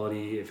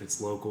quality if it's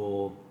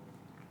local.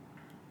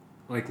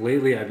 Like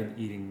lately I've been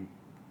eating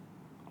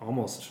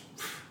almost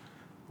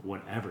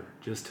whatever,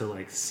 just to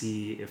like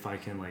see if I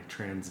can like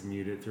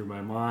transmute it through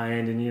my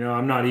mind. And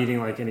I'm not eating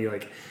like any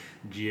like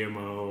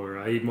GMO, or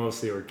I eat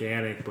mostly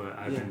organic, but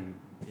I've been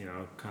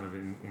kind of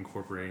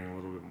incorporating a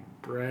little bit more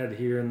bread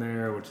here and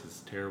there, which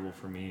is terrible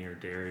for me, or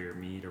dairy or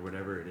meat or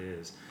whatever it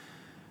is.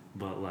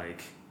 But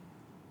like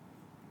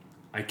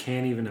I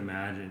can't even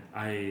imagine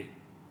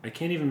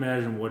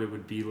what it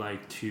would be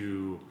like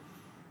to,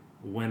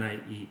 when I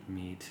eat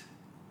meat,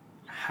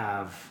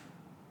 have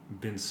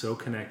been so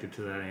connected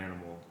to that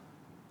animal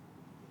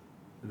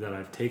that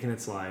I've taken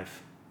its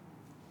life,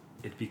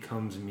 it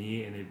becomes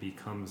me and it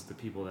becomes the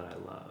people that I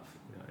love.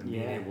 And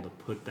being able to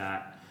put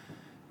that,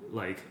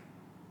 like,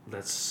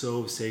 that's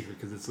so sacred,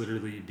 because it's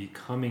literally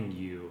becoming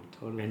you.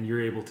 Totally. And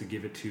you're able to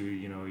give it to,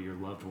 your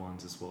loved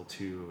ones as well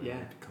too. And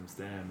it becomes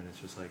them, and it's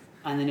just like...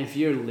 And then if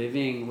you're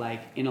living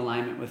like in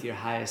alignment with your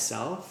highest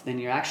self, then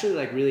you're actually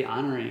like really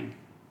honoring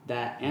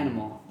that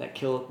animal that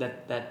killed,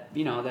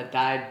 that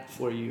died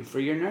for you, for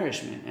your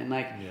nourishment. And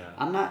like,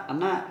 I'm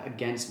not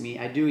against meat.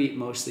 I do eat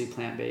mostly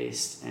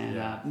plant-based,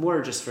 and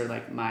more just for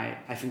like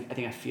I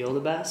think I feel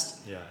the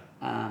best.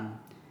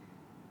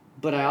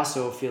 But I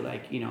also feel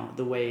like,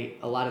 the way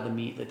a lot of the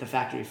meat, like the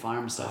factory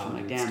farm stuff, I'm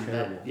like, damn,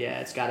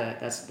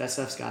 that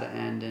stuff's gotta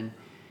end.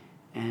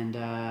 And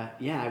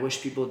I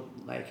wish people,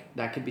 like,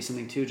 that could be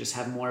something too, just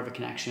have more of a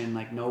connection,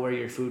 like know where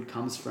your food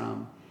comes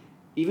from.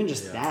 Even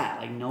just that,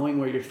 like knowing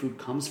where your food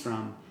comes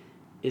from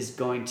you're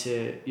going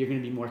to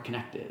be more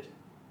connected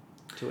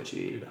to what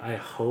you eat. Dude, I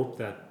hope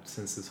that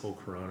since this whole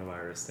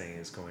coronavirus thing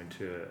is going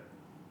to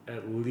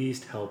at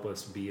least help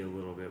us be a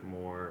little bit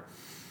more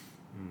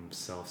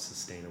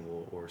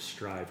self-sustainable or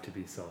strive to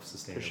be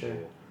self-sustainable. For sure.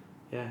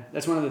 Yeah,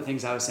 that's one of the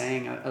things I was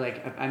saying.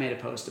 I made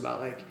a post about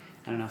like,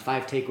 I don't know,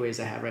 5 takeaways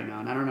I have right now,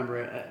 and I don't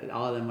remember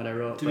all of them what I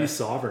wrote. To be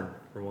sovereign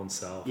for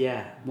oneself.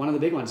 Yeah, one of the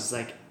big ones is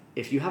like,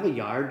 if you have a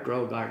yard,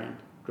 grow a garden,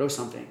 grow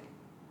something.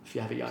 If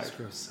you have a yard, just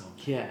grow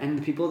something. Yeah, and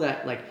the people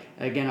that like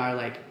again are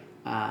like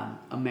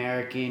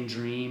American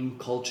dream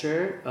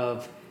culture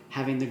of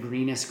having the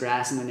greenest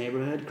grass in the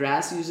neighborhood.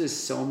 Grass uses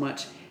so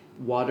much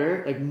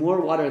water, like more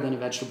water than a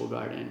vegetable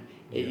garden.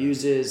 It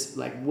uses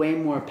like way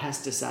more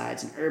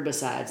pesticides and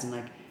herbicides and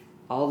like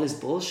all this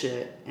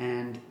bullshit.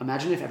 And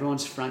imagine if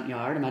everyone's front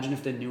yard, imagine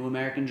if the new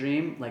American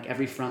dream, like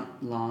every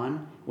front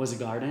lawn was a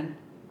garden.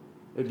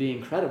 It would be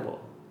incredible,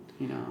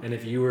 you know. And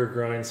if you were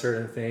growing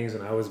certain things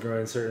and I was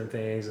growing certain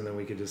things, and then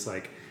we could just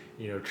like,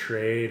 you know,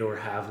 trade or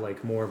have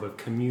like more of a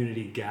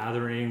community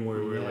gathering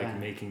where we're like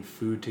making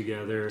food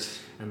together,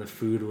 and the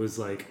food was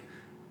like,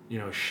 you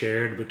know,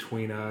 shared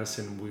between us,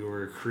 and we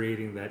were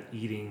creating that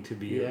eating to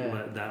be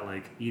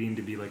eating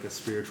to be like a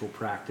spiritual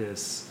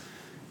practice,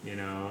 you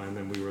know, and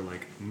then we were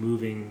like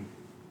moving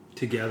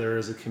together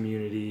as a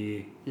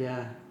community.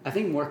 Yeah, I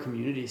think more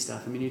community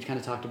stuff. I mean, you kind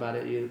of talked about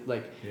it.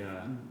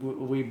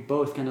 We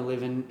both kind of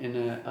live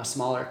in a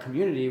smaller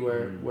community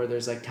where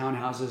there's like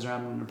townhouses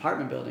around an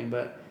apartment building,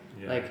 but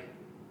like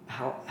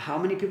how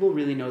many people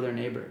really know their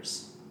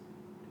neighbors?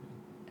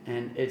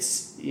 And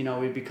it's, you know,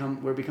 we're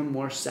become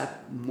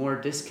more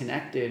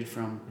disconnected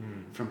from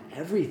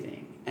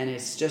everything, and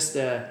it's just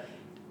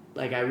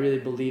like I really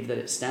believe that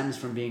it stems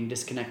from being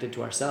disconnected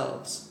to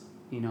ourselves,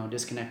 you know,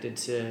 disconnected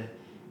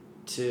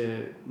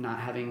to not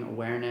having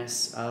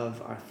awareness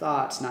of our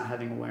thoughts, not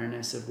having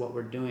awareness of what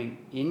we're doing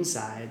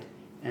inside,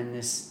 and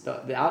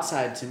the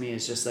outside to me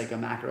is just like a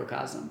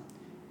macrocosm.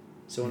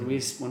 So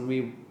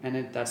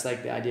that's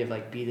like the idea of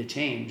like be the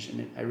change,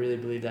 and I really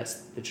believe that's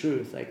the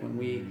truth. Like when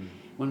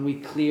we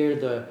clear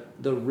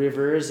the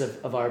rivers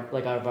of our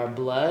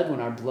blood,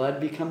 when our blood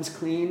becomes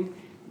clean,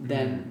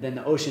 then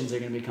the oceans are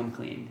going to become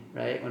clean,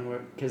 right?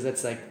 Because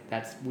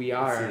we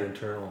are it's the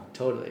internal.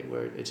 Totally.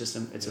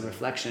 It's a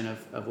reflection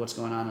of what's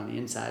going on the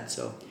inside.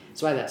 So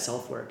that's why that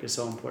self work is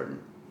so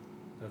important.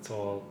 That's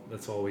all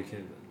we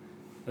can.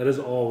 That is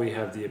all we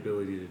have the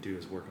ability to do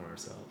is work on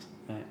ourselves.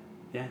 Right.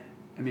 Yeah.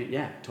 I mean,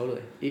 yeah,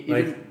 totally.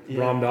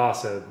 Ram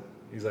Dass said,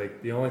 he's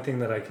like, the only thing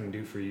that I can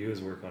do for you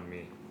is work on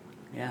me.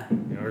 Yeah.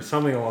 You know, or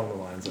something along the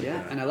lines like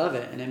that. Yeah, and I love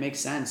it, and it makes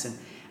sense. And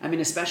I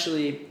mean,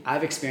 especially,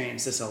 I've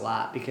experienced this a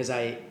lot because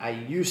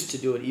I used to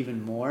do it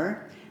even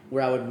more,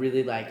 where I would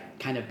really like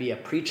kind of be a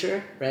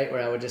preacher, right?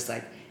 Where I would just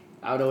like,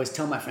 I would always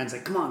tell my friends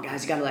like, come on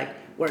guys, you gotta like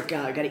work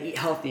out, you gotta eat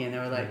healthy, and they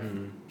were like,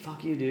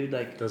 fuck you, dude,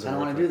 like I don't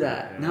want to do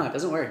that. No, it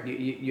doesn't work.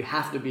 You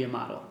have to be a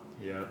model.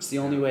 Yeah. It's the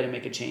only way to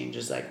make a change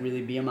is like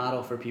really be a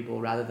model for people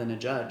rather than a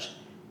judge,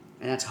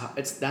 and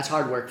that's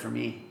hard work for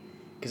me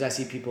because I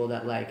see people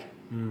that like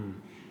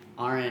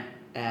aren't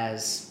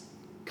as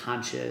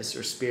conscious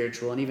or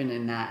spiritual, and even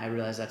in that I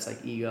realize that's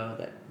like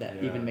ego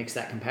that even makes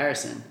that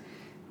comparison,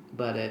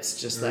 but it's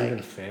just or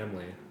even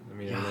family. I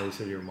mean, I know you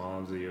said your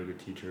mom's a yoga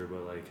teacher,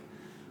 but like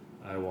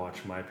I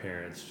watch my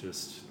parents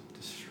just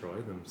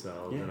destroy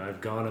themselves, and I've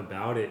gone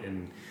about it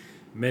in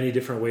many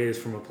different ways,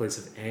 from a place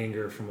of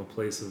anger, from a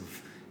place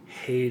of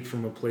hate,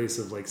 from a place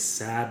of like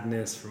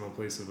sadness, from a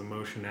place of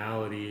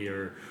emotionality,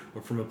 or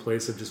from a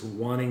place of just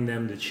wanting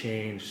them to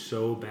change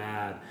so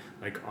bad.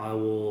 Like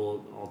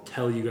I'll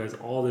tell you guys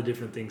all the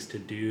different things to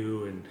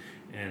do,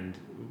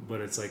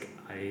 but it's like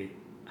I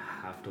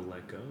have to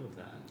let go of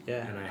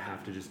that, and I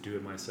have to just do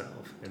it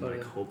myself, and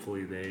like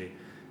hopefully they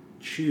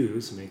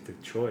make the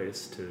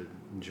choice to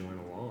join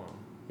along.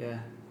 Yeah.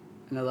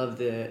 And I love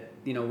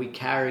we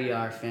carry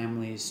our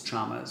family's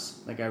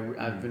traumas. Like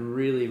I've been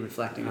really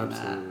reflecting on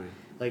that.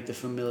 Like the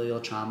familial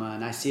trauma,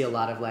 and I see a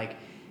lot of like,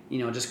 you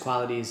know, just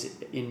qualities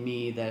in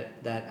me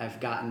that I've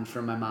gotten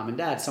from my mom and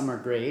dad. Some are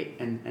great,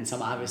 and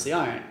some obviously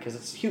aren't, because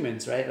it's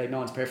humans, right? Like no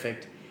one's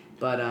perfect.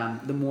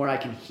 But the more I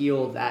can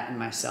heal that in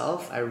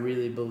myself, I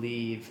really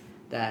believe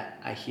that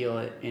I heal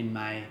it in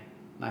my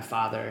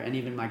father and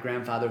even my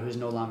grandfather who's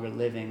no longer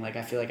living. Like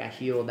I feel like I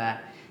heal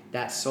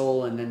that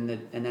soul, and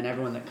then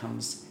everyone that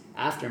comes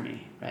after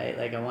me, right?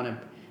 Like I want to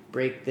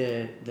break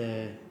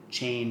the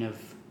chain of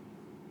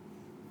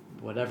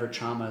whatever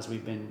traumas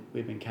we've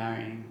been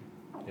carrying.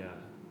 Yeah,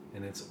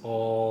 and it's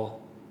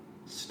all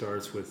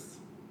starts with.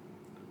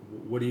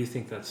 What do you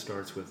think that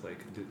starts with? Like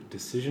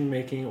decision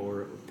making,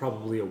 or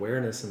probably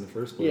awareness in the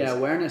first place? Yeah,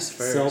 awareness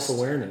first.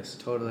 Self-awareness.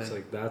 Totally. It's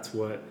like that's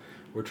what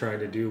we're trying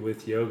to do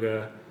with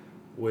yoga,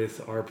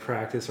 with our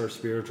practice, our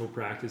spiritual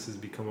practice, is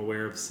become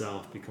aware of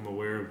self, become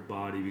aware of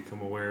body,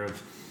 become aware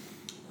of.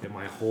 Am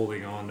I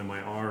holding on to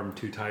my arm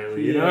too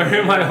tightly? You know, or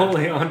am I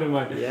holding on to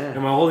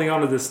am I holding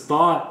on to this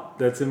thought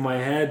that's in my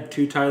head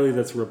too tightly,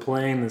 that's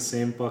replaying the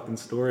same fucking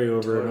story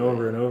over and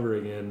over and over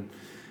again?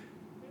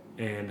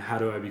 And how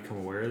do I become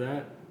aware of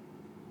that?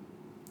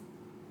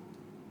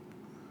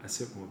 I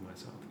sit with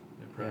myself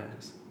in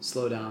practice. Yeah.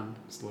 Slow down.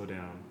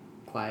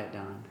 Quiet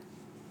down.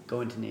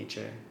 Go into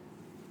nature.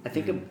 I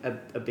think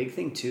a big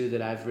thing too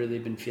that I've really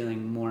been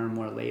feeling more and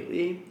more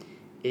lately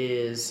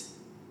is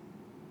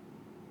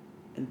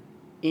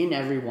in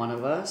every one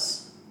of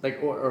us, like,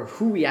 or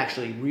who we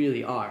actually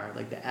really are,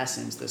 like the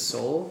essence, the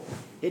soul,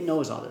 it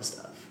knows all this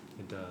stuff.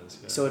 It does.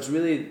 Yeah. So it's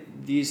really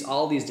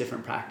all these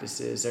different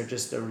practices are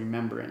just a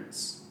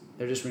remembrance.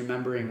 They're just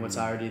remembering what's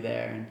already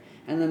there.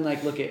 And then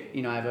like, look at,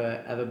 I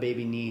have a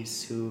baby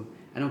niece who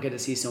I don't get to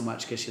see so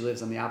much because she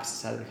lives on the opposite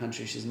side of the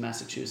country. She's in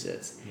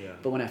Massachusetts. Yeah.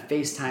 But when I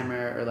FaceTime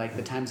her, or like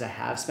the times I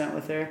have spent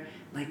with her,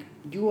 like,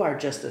 you are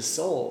just a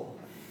soul.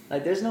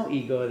 Like, there's no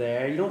ego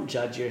there. You don't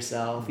judge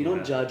yourself. You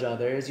don't judge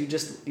others. You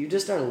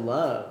just are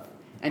love.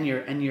 And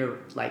you're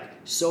like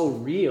so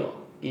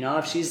real.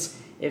 If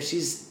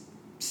she's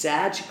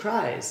sad, she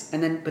cries,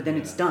 but then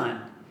it's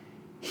done.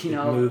 It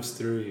moves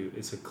through you.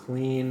 It's a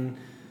clean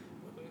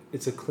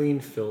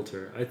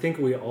filter. I think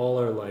we all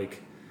are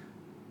like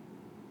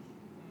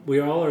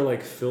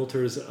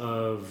filters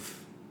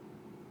of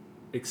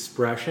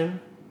expression,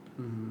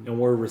 and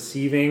we're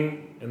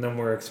receiving, and then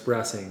we're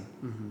expressing,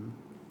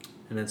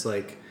 and it's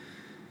like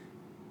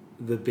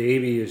the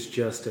baby is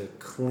just a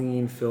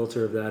clean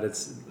filter of that.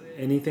 It's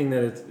anything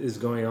that is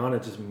going on,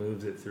 it just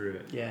moves it through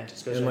it. Yeah, it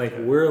just goes. And right like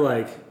through. we're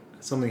like,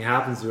 something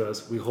happens to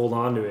us, we hold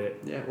on to it.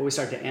 Yeah, well, we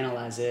start to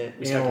analyze it.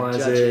 We start to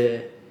judge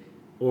it.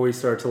 Or we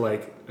start to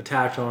like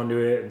attach onto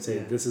it and say,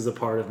 this is a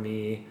part of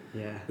me.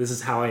 Yeah. This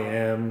is how I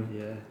am.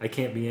 Yeah. I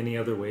can't be any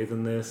other way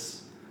than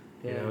this.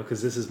 Yeah.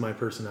 Because this is my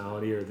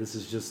personality, or this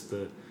is just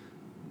the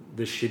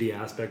shitty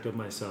aspect of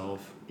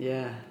myself.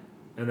 Yeah.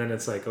 And then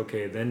it's like,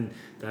 okay, then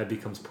that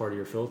becomes part of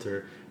your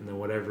filter, and then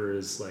whatever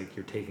is like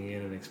you're taking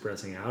in and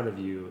expressing out of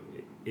you,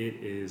 it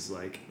is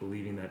like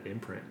leaving that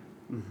imprint.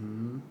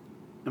 Mm-hmm.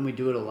 And we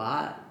do it a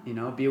lot,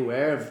 be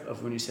aware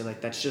of when you say like,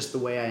 that's just the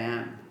way I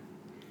am.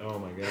 Oh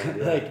my God.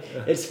 Yeah. Like,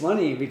 it's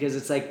funny because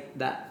it's like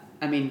that.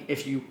 I mean,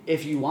 if you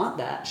want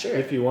that, sure.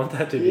 If you want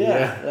that to be,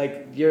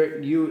 like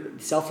you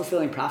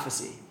self-fulfilling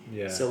prophecy.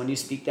 Yeah. So when you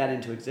speak that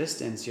into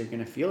existence, you're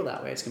going to feel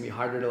that way. It's going to be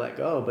harder to let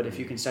go. But if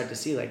you can start to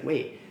see like,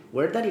 wait,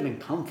 where did that even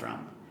come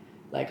from?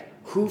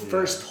 Like, who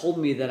first told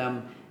me that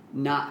I'm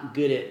not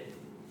good at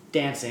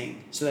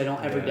dancing, so that I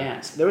don't ever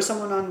dance? There was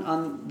someone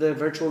on the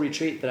virtual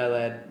retreat that I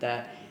led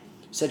that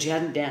said she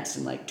hadn't danced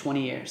in like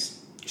 20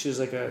 years. She was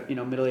like a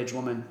middle-aged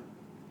woman.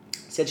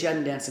 Said she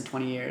hadn't danced in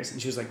 20 years, and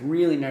she was like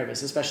really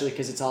nervous, especially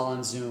because it's all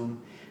on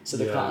Zoom. So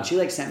the call, and she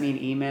like sent me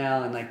an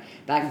email and like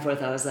back and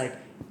forth. I was like,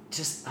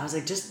 just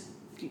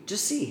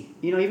see,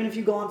 even if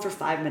you go on for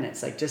 5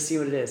 minutes, like just see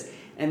what it is.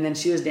 And then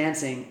she was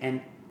dancing,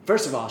 and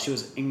first of all, she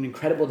was an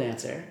incredible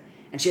dancer,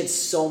 and she had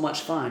so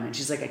much fun. And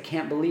she's like, I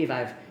can't believe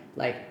I've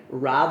like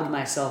robbed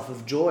myself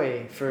of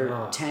joy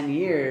for 10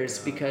 years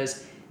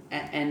because.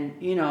 And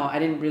I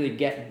didn't really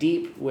get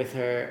deep with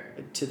her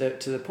to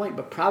the point,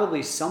 but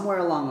probably somewhere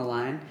along the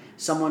line,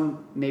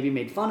 someone maybe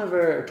made fun of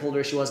her or told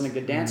her she wasn't a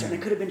good dancer, and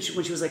it could have been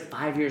when she was like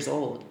 5 years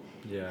old.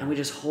 Yeah. And we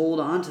just hold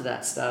on to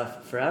that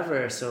stuff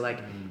forever. So like,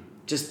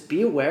 just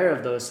be aware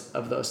of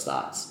those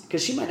thoughts,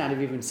 because she might not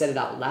have even said it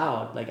out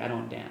loud. Like, I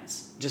don't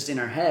dance. Just in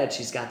her head,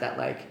 she's got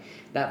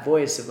that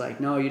voice of like,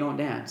 no, you don't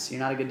dance. You're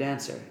not a good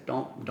dancer.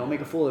 Don't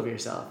make a fool of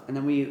yourself. And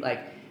then we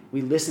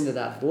listen to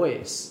that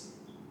voice.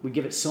 We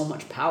give it so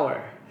much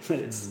power, but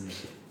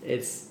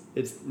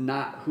it's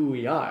not who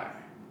we are.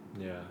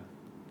 Yeah.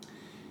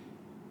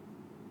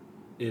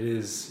 It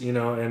is,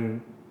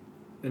 and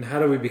how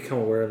do we become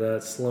aware of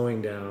that?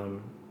 Slowing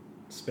down,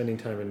 spending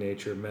time in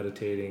nature,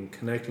 meditating,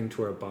 connecting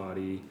to our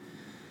body.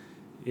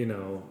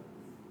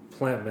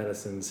 Plant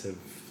medicines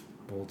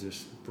will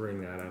just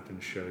bring that up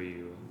and show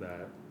you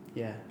that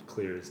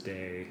clear as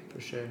day. For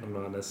sure. I'm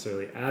not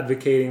necessarily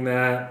advocating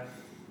that.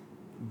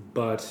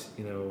 But,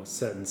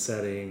 set and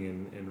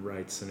setting and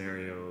right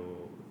scenario,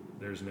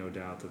 there's no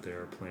doubt that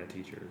there are plant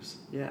teachers.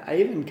 Yeah, I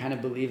even kind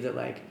of believe that,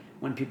 like,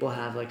 when people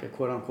have, like, a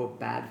quote-unquote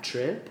bad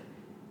trip,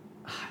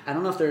 I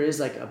don't know if there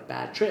is, like, a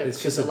bad trip.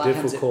 It's just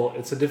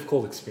it's a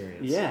difficult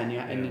experience. Yeah,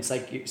 and it's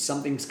like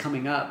something's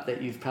coming up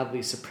that you've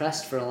probably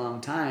suppressed for a long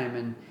time,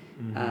 and,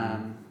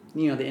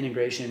 the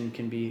integration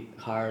can be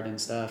hard and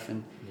stuff.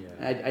 And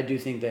I do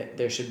think that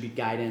there should be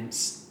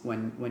guidance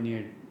when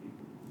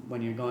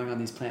you're going on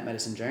these plant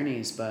medicine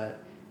journeys,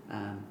 but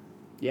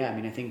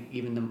I think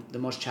even the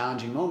most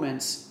challenging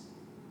moments,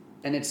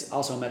 and it's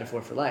also a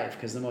metaphor for life,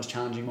 because the most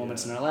challenging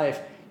moments in our life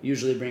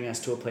usually bring us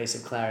to a place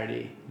of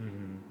clarity,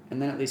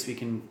 and then at least we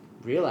can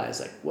realize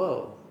like,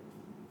 whoa,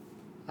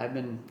 I've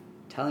been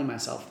telling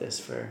myself this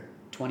for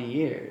 20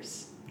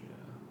 years.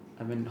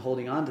 I've been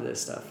holding on to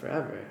this stuff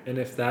forever. And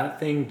if that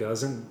thing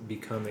doesn't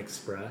become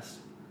expressed,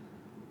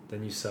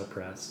 then you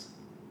suppress,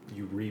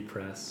 you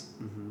repress,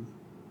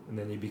 and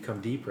then you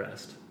become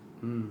depressed.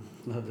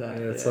 Love that.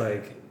 And it's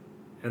like,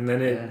 and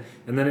then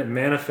it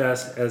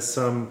manifests as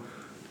some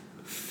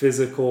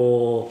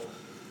physical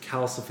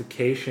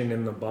calcification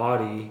in the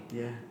body.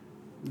 Yeah.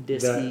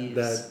 Disease.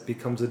 That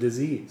becomes a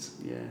disease.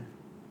 Yeah.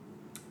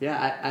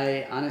 Yeah.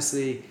 I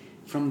honestly,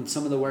 from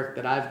some of the work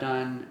that I've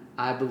done,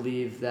 I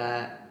believe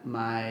that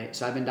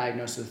so I've been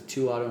diagnosed with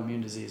 2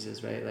 autoimmune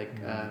diseases, right?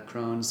 Like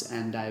Crohn's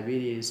and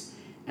diabetes.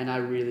 And I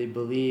really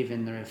believe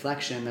in the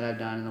reflection that I've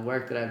done and the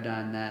work that I've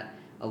done that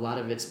a lot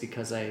of it's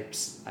because I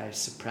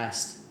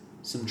suppressed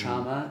some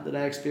trauma that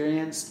I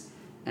experienced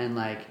and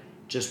like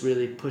just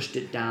really pushed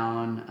it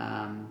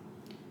down.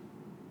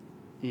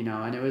 You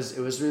know, and it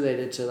was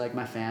related to like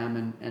my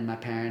fam and my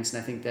parents,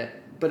 and I think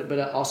that, but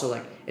also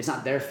like it's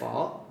not their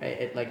fault, right?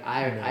 It like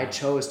I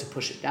chose to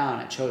push it down,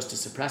 I chose to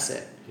suppress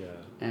it,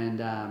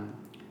 and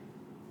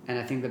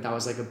I think that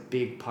was like a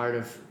big part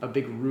of a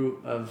big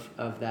root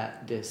of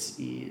that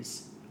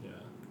dis-ease.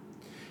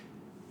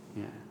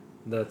 Yeah.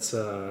 That's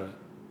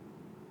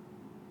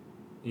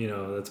you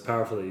know, that's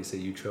powerful that you say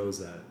you chose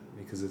that,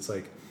 because it's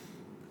like,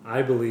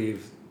 I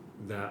believe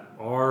that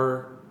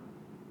our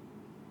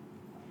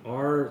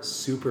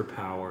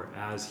superpower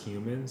as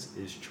humans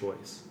is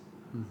choice.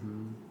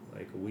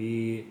 Like,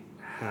 we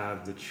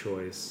have the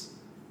choice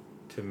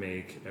to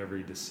make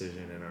every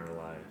decision in our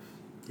life.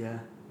 Yeah.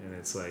 And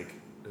it's like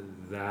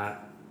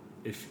that,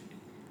 if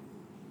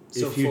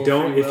So you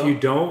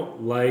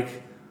don't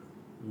like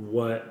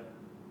what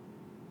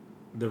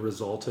the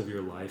result of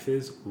your life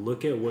is,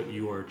 look at what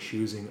you are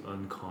choosing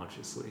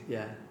unconsciously.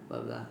 Yeah,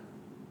 love that.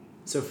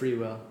 So free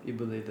will, you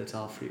believe that's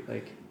all free,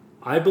 like?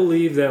 I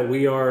believe that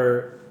we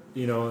are,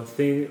 you know,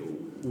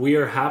 we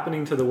are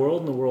happening to the world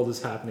and the world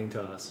is happening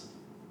to us.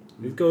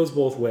 It goes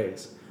both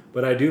ways.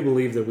 But I do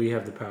believe that we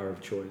have the power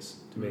of choice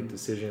to make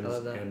decisions,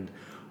 and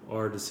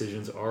our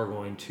decisions are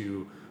going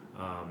to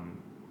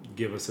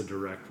give us a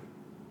direct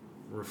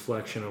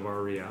reflection of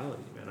our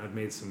reality. Man, I've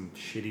made some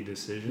shitty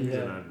decisions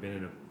and I've been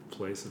in a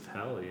place of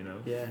hell, you know,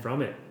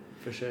 from it.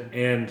 For sure.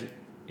 And,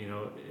 you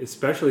know,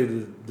 especially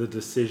the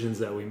decisions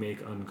that we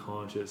make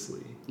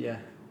unconsciously. Yeah.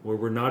 Where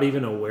we're not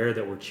even aware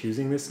that we're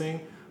choosing this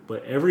thing,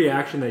 but every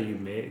action that you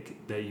make,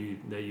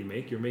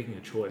 you're making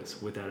a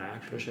choice with that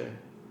action. For sure.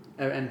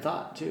 And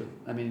thought too.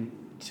 I mean,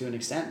 to an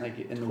extent, like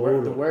in the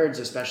words,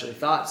 especially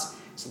thoughts,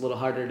 it's a little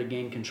harder to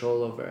gain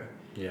control over.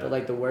 Yeah. But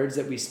like the words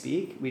that we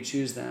speak, we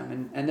choose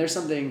them. And there's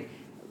something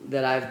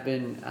that I've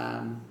been,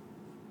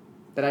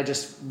 that I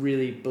just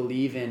really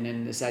believe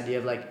in this idea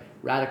of like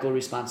radical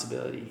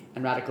responsibility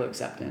and radical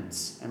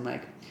acceptance. And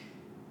like,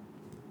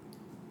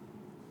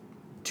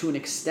 to an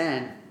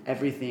extent,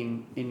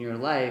 everything in your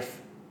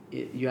life,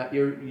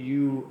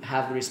 you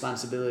have the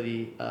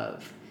responsibility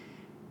of.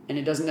 And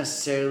it doesn't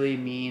necessarily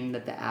mean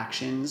that the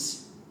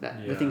actions,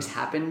 that the things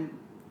happen.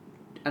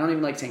 I don't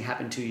even like saying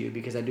happen to you,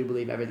 because I do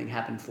believe everything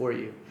happened for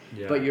you.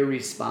 Yeah. But your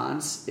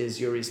response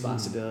is your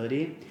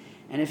responsibility.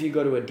 And if you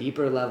go to a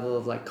deeper level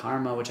of like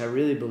karma, which I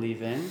really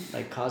believe in,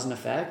 like cause and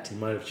effect. You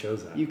might have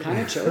chose that. You kind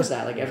of chose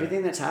that. Like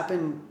everything that's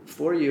happened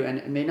for you, and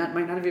it might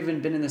not have even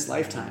been in this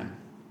lifetime,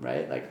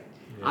 right? Like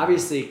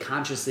obviously,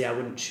 consciously, I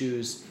wouldn't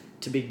choose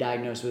to be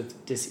diagnosed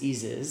with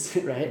diseases,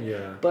 right?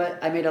 Yeah.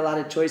 But I made a lot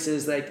of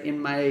choices like in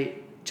my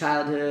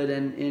childhood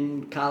and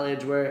in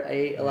college where I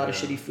ate a lot of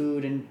shitty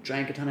food and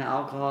drank a ton of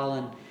alcohol,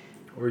 and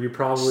or you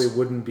probably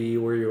wouldn't be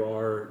where you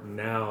are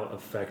now,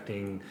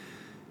 affecting,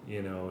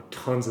 you know,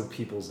 tons of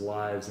people's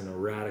lives in a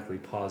radically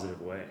positive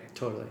way.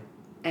 Totally.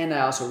 And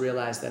I also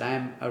realized that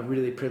I'm a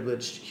really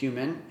privileged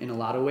human in a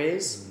lot of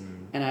ways,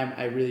 and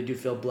I really do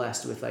feel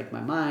blessed with like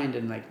my mind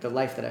and like the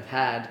life that I've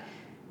had.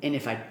 And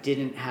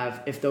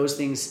if those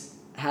things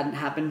hadn't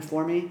happened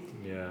for me,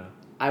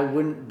 I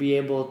wouldn't be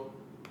able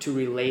to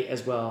relate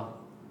as well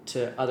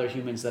to other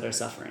humans that are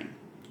suffering.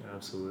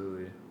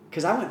 Absolutely.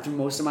 Because I went through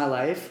most of my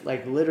life,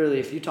 like literally,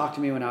 if you talk to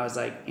me when I was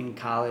like in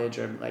college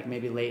or like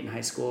maybe late in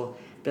high school,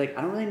 I'd be like,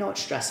 I don't really know what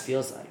stress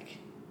feels like.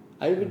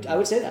 I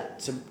would say that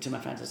to my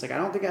friends. It's like, I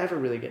don't think I ever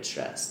really get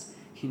stressed,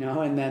 you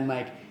know? And then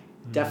like,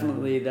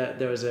 definitely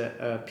there was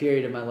a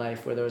period of my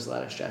life where there was a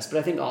lot of stress, but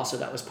I think also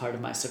that was part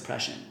of my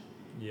suppression.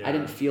 Yeah. I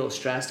didn't feel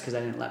stressed because I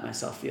didn't let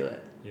myself feel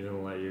it. You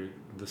didn't let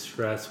the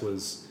stress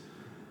was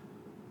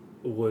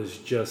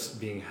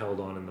just being held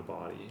on in the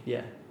body.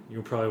 Yeah.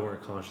 You probably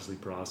weren't consciously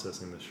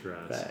processing the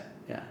stress. Right.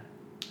 Yeah.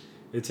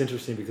 It's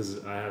interesting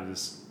because I have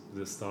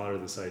this thought or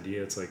this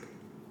idea. It's like,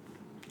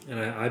 and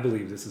I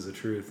believe this is a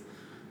truth,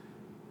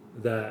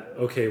 that,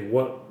 okay,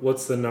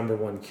 what's the number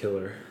one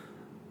killer?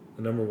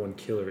 The number one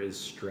killer is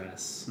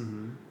stress.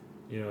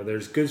 You know,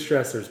 there's good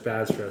stress, there's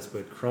bad stress,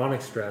 but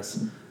chronic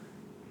stress,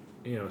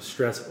 you know,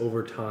 stress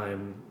over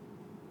time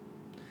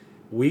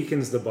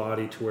weakens the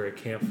body to where it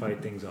can't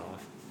fight things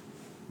off.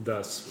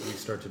 Thus, we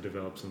start to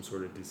develop some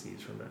sort of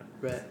disease from that.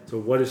 Right. So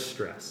what is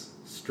stress?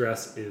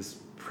 Stress is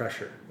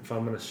pressure. If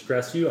I'm going to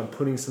stress you, I'm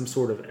putting some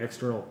sort of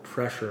external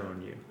pressure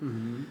on you.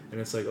 And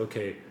it's like,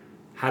 okay,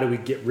 how do we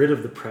get rid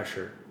of the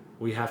pressure?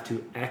 We have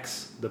to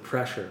the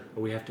pressure,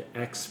 or we have to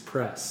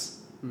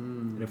express.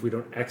 And if we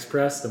don't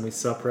express, then we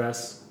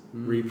suppress,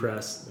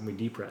 repress, and we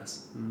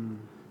depress.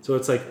 So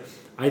it's like,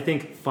 I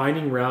think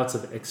finding routes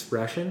of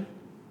expression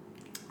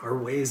are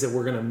ways that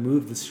we're going to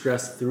move the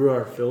stress through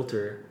our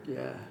filter.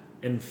 Yeah.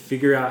 And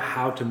figure out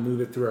how to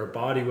move it through our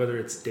body, whether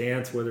it's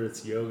dance, whether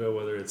it's yoga,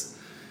 whether it's...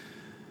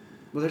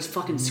 Well, there's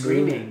fucking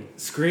screaming.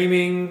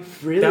 Screaming.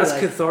 Really, that's like,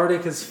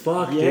 cathartic as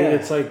fuck, dude.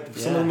 It's like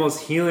some of the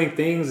most healing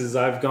things is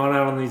I've gone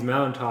out on these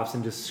mountaintops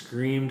and just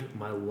screamed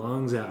my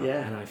lungs out.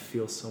 Yeah. And I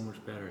feel so much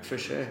better. For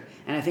sure.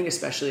 And I think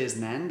especially as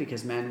men,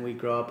 because men, we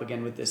grow up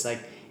again with this like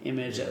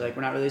image that like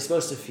we're not really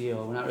supposed to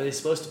feel. We're not really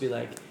supposed to be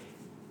like,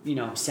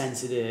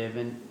 sensitive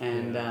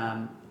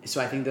and so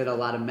I think that a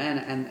lot of men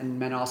and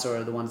men also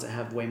are the ones that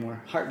have way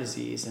more heart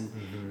disease, and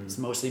it's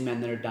mostly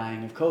men that are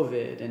dying of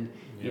COVID, and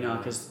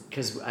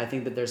because I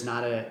think that there's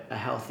not a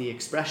healthy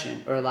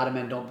expression, or a lot of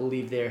men don't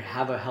believe they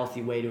have a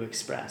healthy way to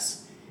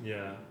express.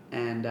 Yeah.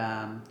 And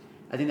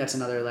I think that's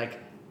another like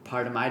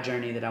part of my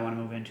journey that I want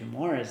to move into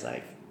more, is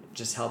like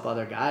just help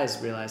other guys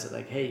realize that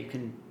like, hey, you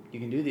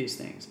can do these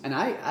things. And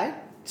I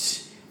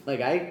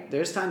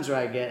there's times where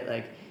I get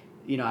like,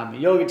 I'm a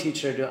yoga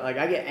teacher. Like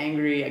I get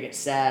angry, I get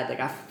sad. Like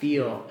I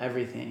feel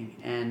everything,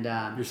 and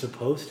you're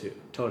supposed to.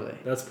 Totally.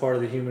 That's part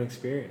of the human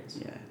experience.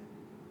 Yeah.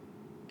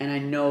 And I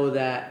know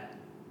that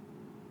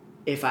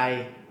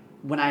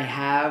when I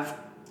have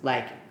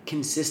like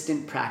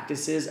consistent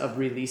practices of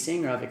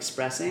releasing or of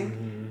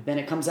expressing, then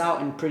it comes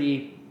out in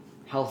pretty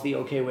healthy,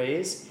 okay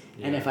ways.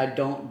 Yeah. And if I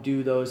don't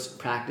do those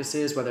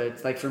practices, whether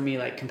it's like for me,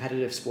 like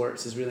competitive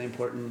sports is really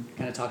important.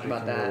 Kind of talked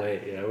about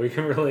that. Yeah, we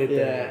can relate.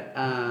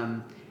 Yeah.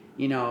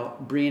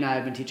 Bree and I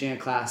have been teaching a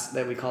class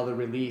that we call the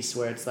release,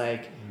 where it's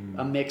like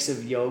a mix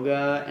of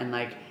yoga and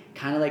like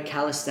kind of like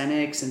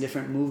calisthenics and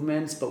different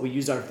movements, but we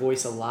use our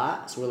voice a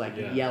lot. So we're like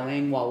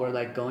yelling while we're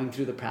like going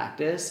through the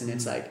practice, and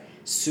it's like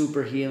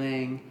super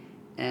healing.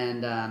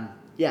 And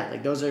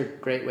like those are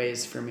great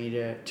ways for me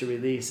to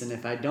release. And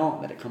if I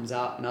don't, then it comes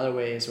out in other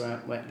ways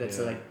that's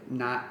like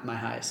not my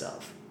highest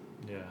self.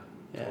 Yeah,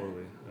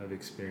 totally. I've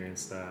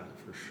experienced that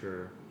for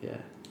sure. Yeah.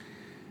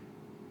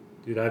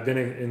 Dude, I've been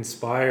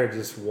inspired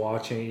just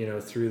watching,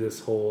 through this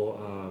whole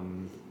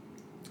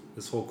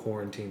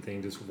quarantine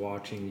thing, just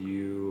watching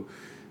you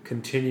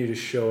continue to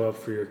show up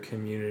for your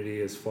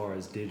community as far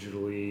as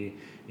digitally,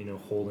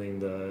 holding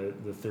the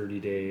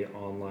 30-day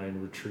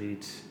online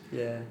retreat.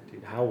 Yeah.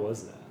 Dude, how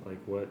was that? Like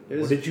what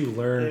did you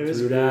learn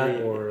through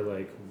that? Or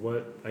like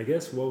what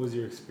was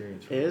your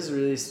experience? It was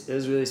really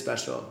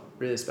special.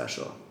 Really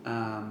special.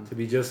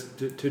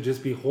 To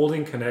just be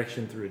holding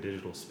connection through a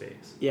digital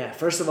space. Yeah.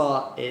 First of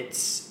all,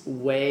 it's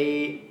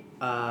way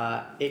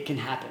it can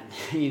happen.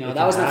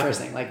 That was my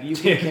first thing. Like you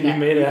can connect,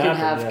 you can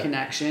have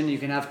connection, you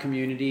can have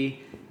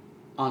community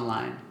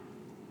online,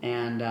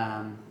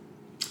 and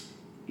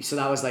so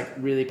that was like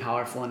really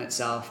powerful in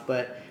itself.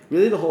 But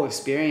really, the whole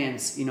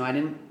experience, I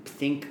didn't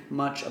think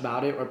much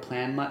about it or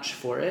plan much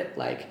for it.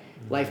 Like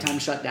Lifetime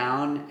shut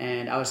down,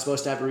 and I was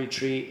supposed to have a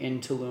retreat in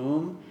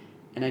Tulum,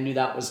 and I knew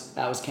that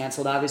was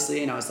canceled,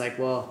 obviously. And I was like,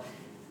 well,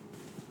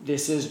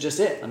 this is just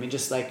it.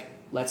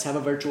 Let's have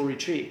a virtual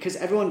retreat, because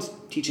everyone's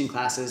teaching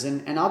classes,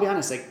 and I'll be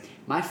honest, like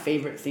my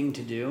favorite thing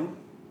to do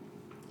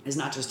is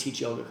not just teach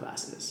yoga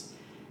classes.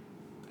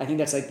 I think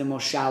that's like the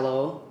most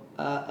shallow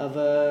of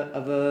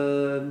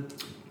a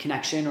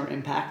connection or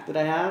impact that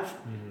I have.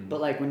 But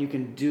like when you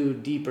can do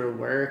deeper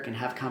work and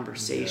have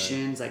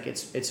conversations, like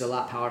it's a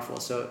lot powerful.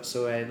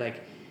 So I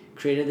like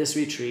created this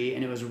retreat,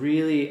 and it was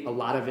really, a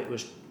lot of it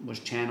was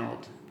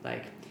channeled.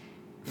 Like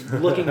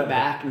looking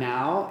back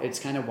now, it's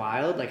kind of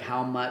wild, like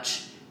how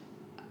much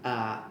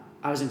I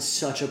was in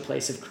such a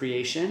place of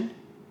creation,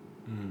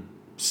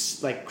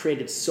 like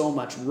created so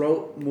much,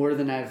 wrote more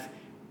than I've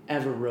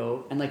ever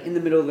wrote. And like in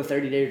the middle of the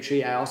 30-day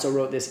retreat, I also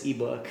wrote this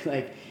ebook.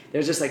 Like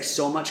there's just like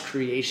so much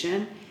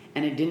creation,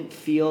 and it didn't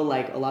feel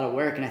like a lot of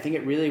work. And I think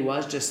it really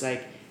was just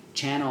like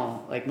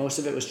channel, like most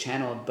of it was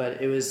channeled,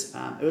 but it was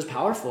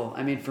powerful.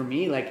 I mean, for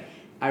me, like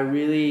I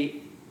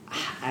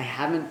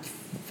haven't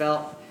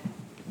felt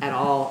at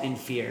all in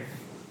fear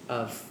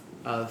of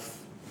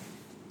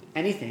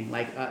anything.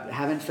 Like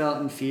haven't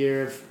felt in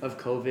fear of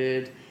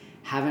COVID,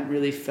 haven't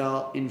really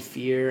felt in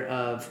fear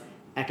of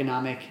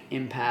economic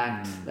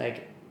impact.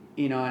 Like,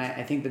 and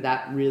I think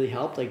that really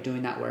helped, like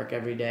doing that work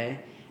every day.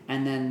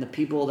 And then the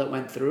people that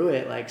went through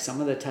it, like some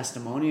of the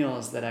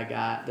testimonials that I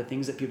got, the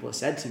things that people have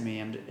said to me,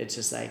 and it's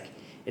just like,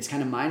 it's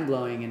kind of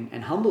mind-blowing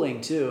and humbling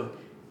too,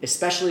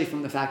 especially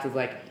from the fact of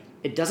like,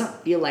 it doesn't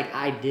feel like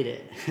I did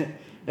it.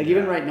 Like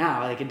even right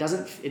now, like it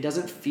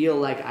doesn't feel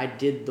like I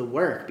did the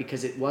work,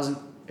 because it wasn't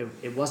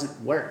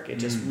work. It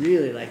just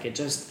really like, it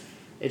just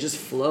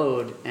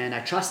flowed, and I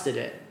trusted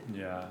it.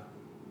 Yeah.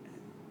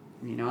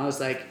 I was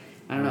like,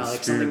 I don't know,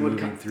 like something would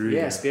come through.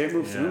 Yeah, spirit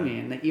moved through me.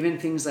 And like, even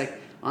things like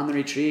on the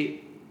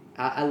retreat,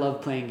 I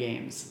love playing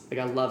games. Like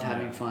I love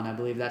having fun. I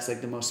believe that's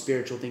like the most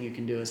spiritual thing you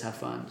can do, is have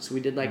fun. So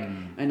we did like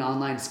an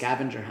online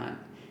scavenger hunt,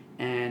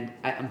 and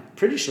I'm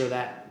pretty sure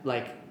that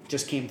like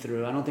just came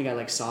through. I don't think I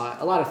like saw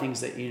it. A lot of things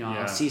that,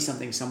 I'll see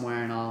something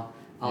somewhere and I'll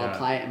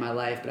apply it in my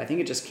life, but I think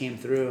it just came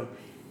through,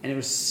 and it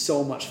was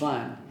so much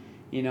fun,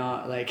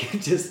 like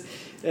just,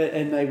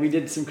 and like we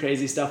did some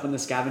crazy stuff on the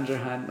scavenger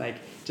hunt, like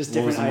just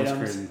different items. What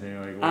was the most crazy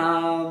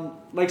thing?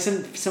 Like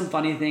some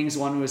funny things.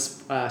 One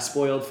was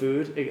spoiled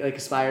food, like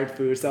expired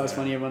food. So that was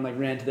funny. Everyone like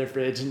ran to their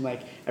fridge, and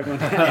like everyone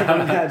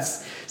had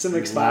some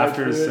expired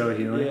Laughter food. Is so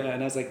healing. Yeah,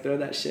 and I was like, throw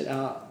that shit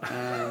out.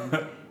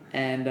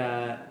 And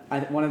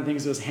one of the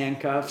things was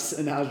handcuffs,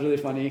 and that was really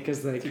funny,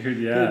 because like,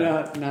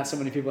 not so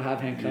many people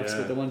have handcuffs,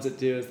 but the ones that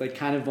do, it's like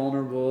kind of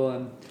vulnerable,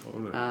 and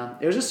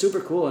it was just super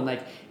cool, and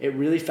like it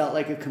really felt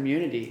like a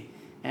community.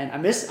 And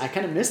I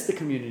kind of missed the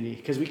community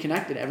because we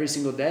connected every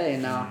single day.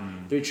 And now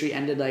the retreat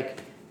ended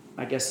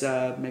I guess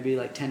maybe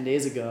 10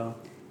 days ago.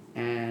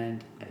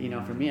 And,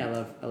 for me, I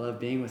love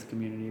being with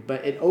community,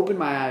 but it opened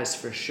my eyes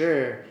for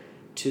sure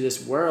to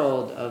this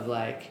world of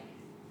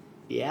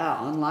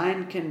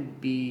online can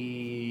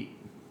be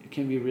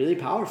really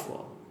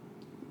powerful.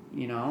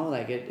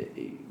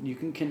 You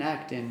can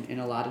connect in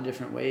a lot of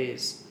different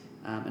ways.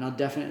 And I'll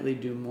definitely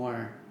do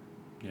more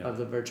of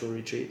the virtual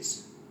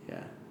retreats.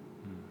 Yeah,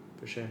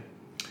 for sure.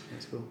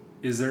 That's cool.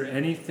 Is there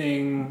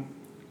anything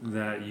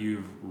that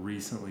you've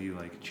recently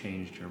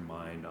changed your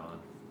mind on?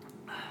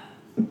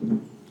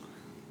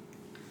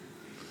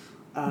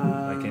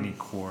 Any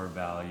core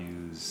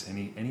values,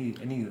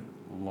 any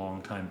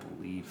long time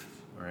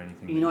belief or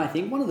anything? I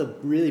think one of the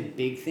really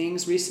big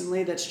things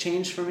recently that's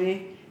changed for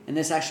me, and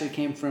this actually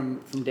came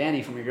from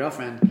Danny, from your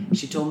girlfriend.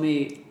 She told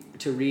me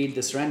to read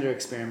The Surrender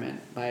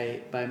Experiment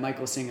by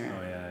Michael Singer.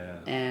 Oh yeah.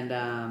 And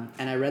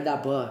I read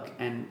that book,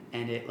 and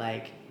it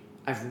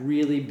I've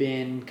really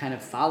been kind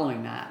of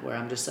following that, where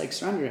I'm just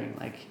surrendering,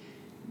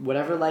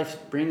 whatever life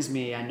brings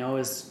me, I know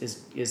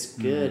is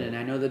good, and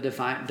I know the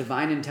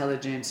divine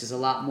intelligence is a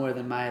lot more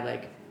than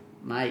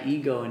my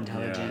ego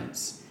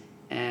intelligence,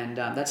 and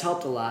that's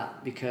helped a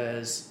lot,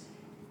 because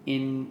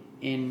in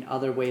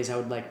other ways I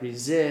would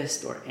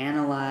resist or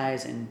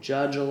analyze and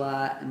judge a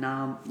lot, and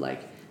now I'm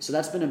so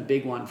that's been a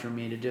big one for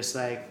me, to just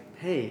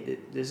hey,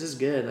 this is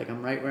good,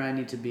 I'm right where I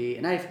need to be,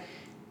 and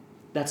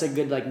that's a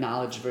good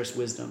knowledge versus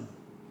wisdom.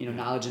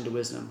 Knowledge into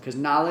wisdom, because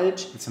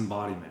knowledge, it's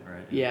embodiment,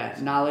 right? Yeah,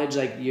 knowledge,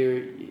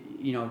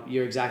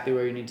 you're exactly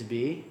where you need to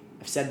be.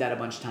 I've said that a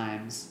bunch of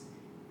times.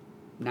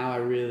 Now I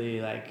really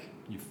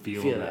you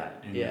feel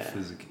that in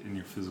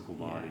your physical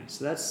body. Yeah.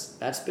 So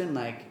that's been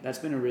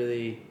a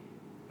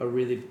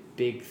really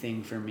big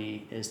thing for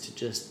me, is to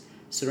just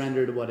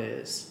surrender to what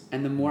is.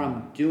 And the more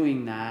I'm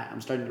doing that, I'm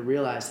starting to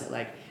realize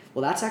that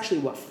that's actually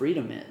what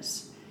freedom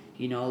is.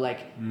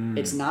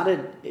 It's not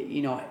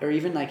or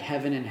even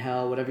heaven and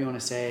hell, whatever you want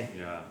to say,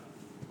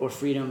 or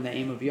freedom, the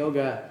aim of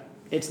yoga.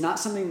 It's not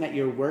something that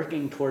you're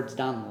working towards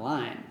down the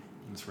line.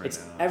 It's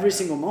now, every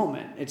single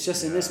moment. It's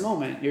just in this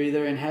moment, you're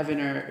either in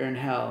heaven or in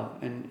hell,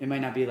 and it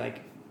might not be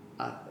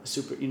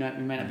super. You might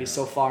not be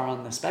so far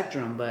on the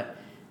spectrum, but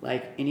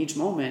in each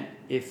moment,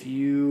 if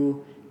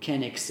you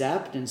can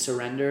accept and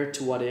surrender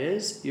to what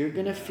is, you're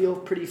gonna feel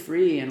pretty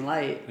free and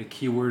light. The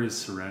key word is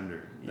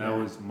surrender. That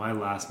was my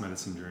last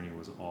medicine journey,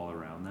 was all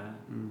around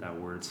that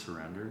word,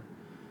 surrender.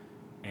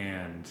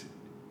 And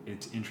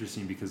it's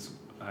interesting because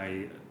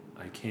I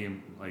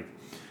came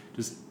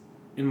just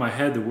in my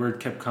head, the word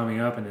kept coming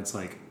up, and it's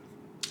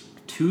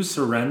to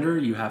surrender,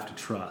 you have to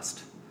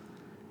trust.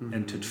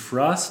 And to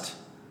trust,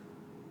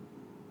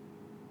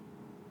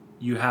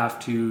 you have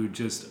to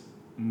just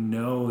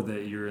know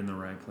that you're in the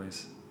right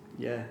place.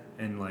 Yeah.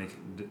 And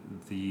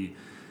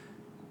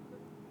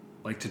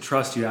to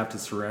trust, you have to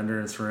surrender,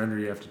 and surrender,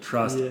 you have to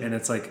trust. Yeah. And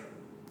it's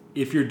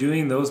if you're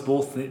doing those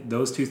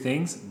two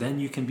things, then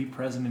you can be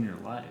present in your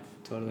life.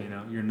 Totally.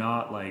 You're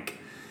not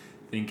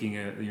thinking,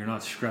 you're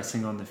not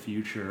stressing on the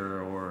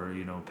future, or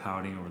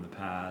pouting over the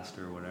past,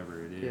 or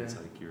whatever it is.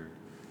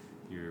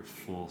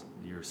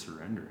 You're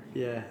surrendering.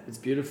 Yeah, it's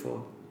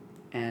beautiful.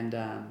 And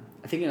I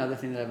think another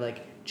thing that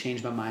I've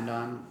changed my mind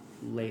on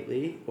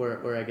lately,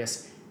 or I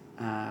guess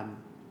I'm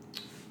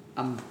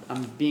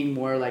being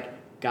more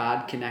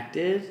God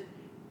connected,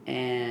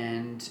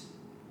 and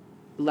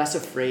less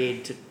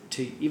afraid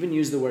to even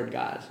use the word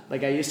God. I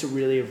used to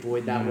really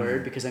avoid that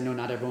word, because I know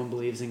not everyone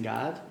believes in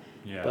God.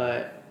 Yeah.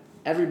 But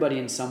everybody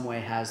in some way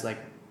has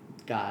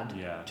God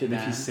to them.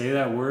 If you say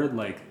that word,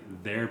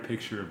 their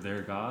picture of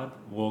their God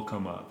will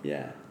come up.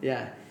 Yeah.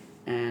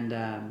 And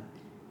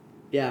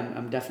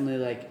I'm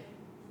definitely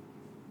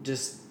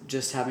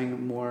just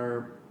having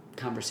more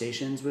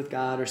conversations with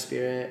God or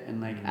spirit,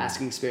 and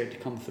asking spirit to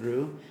come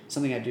through.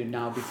 Something I do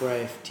now before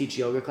I teach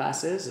yoga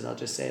classes is I'll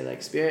just say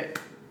spirit,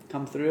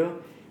 come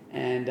through.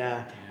 And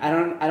I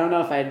don't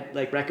know if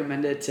I'd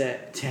recommend it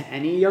to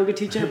any yoga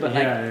teacher, but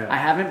I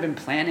haven't been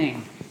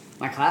planning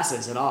my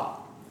classes at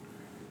all.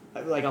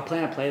 I'll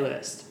plan a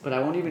playlist, but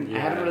I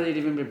haven't really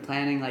even been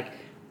planning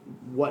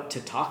what to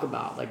talk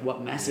about,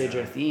 what message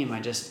or theme. I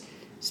just,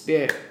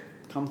 spirit,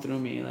 come through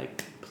me,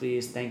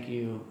 please, thank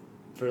you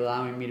for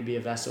allowing me to be a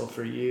vessel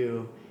for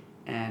you.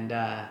 And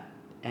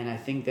I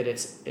think that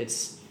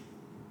it's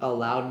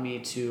allowed me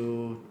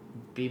to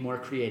be more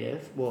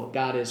creative. Well,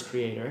 God is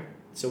creator.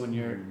 So when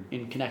you're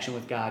in connection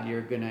with God,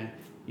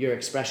 your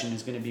expression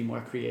is going to be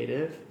more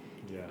creative.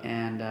 Yeah.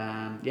 And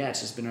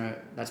it's just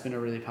that's been a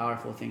really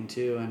powerful thing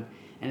too. And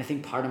I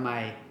think part of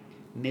my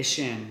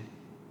mission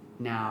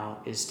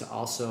now is to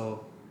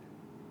also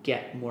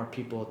get more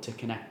people to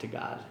connect to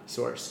God,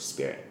 source,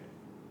 spirit.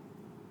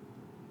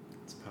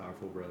 It's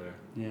powerful, brother.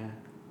 Yeah.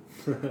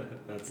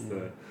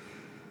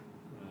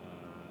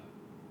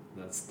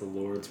 That's the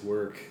Lord's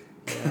work.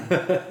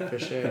 Yeah, for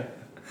sure.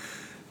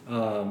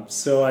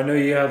 So I know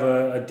you have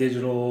a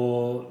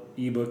digital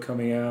ebook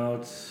coming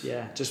out.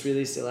 Yeah, just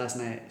released it last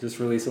night. How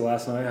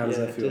does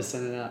that feel? Just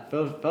sent it out.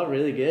 Felt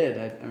really good.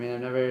 I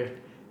mean, I've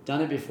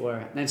done it before.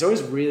 And it's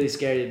always really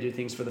scary to do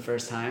things for the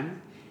first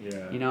time.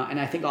 Yeah. You know, and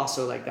I think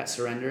also like that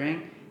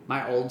surrendering,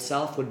 my old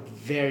self would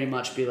very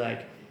much be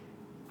like,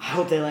 I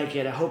hope they like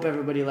it. I hope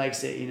everybody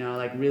likes it. You know,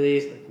 like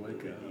really,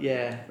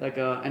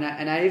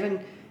 and I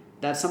even,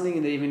 that's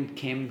something that even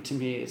came to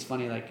me. It's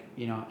funny, like,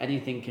 you know,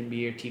 anything can be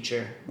your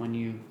teacher when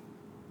you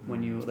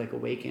like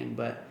awaken.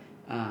 But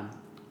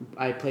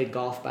I played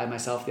golf by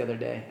myself the other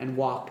day and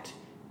walked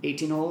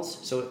 18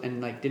 holes. So,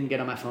 and like didn't get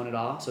on my phone at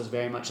all. So it was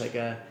very much like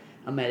a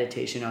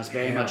meditation. I was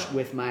very much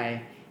with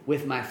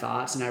my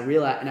thoughts, and I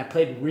realized, and I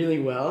played really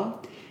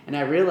well. And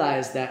I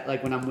realized that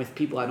like when I'm with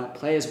people, I don't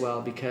play as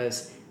well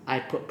because I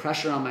put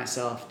pressure on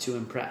myself to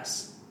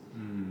impress.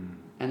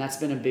 And that's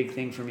been a big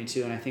thing for me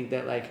too. And I think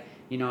that like,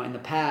 you know, in the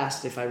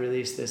past, if I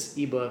released this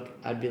ebook,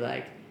 I'd be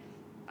like,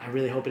 I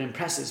really hope it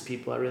impresses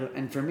people.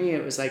 And for me,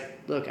 it was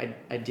like, look,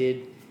 I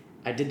did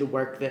the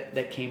work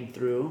that came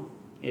through.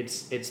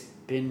 It's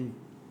been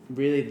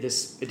really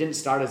this, it didn't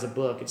start as a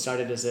book. It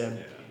started as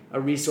a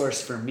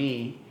resource for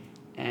me.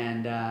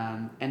 And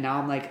now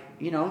I'm like,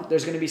 you know,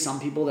 there's going to be some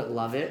people that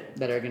love it,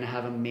 that are going to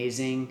have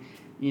amazing,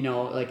 you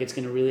know, like it's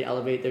going to really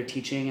elevate their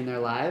teaching in their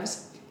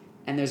lives.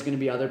 And there's going to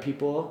be other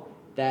people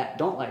that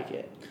don't like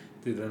it.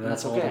 Dude, then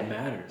that's all that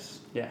matters.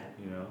 Yeah.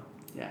 You know?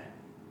 Yeah.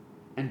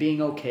 And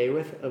being okay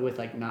with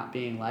like not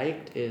being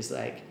liked is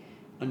like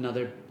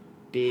another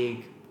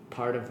big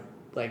part of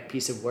like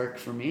piece of work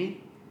for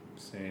me.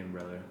 Same,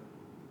 brother.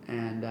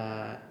 And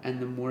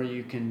the more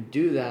you can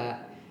do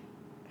that,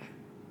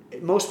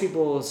 most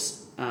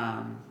people's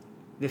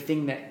the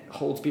thing that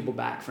holds people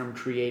back from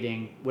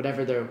creating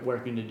whatever they're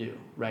working to do,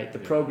 right? The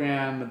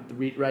program,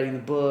 writing the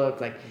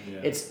book, like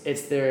it's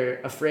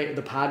they're afraid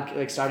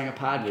like starting a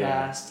podcast.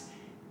 Yeah.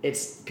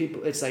 It's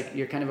people. It's like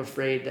you're kind of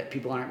afraid that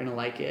people aren't going to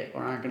like it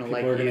or aren't going to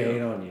like you. People are going to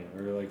hate on you,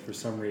 or like for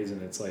some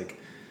reason it's like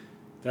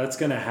that's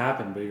going to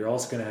happen. But you're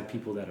also going to have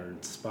people that are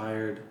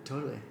inspired.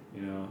 Totally.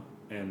 You know,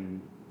 and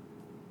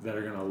that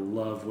are going to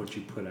love what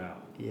you put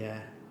out.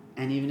 Yeah,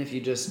 and even if you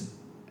just,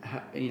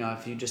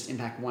 if you just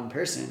impact one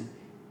person,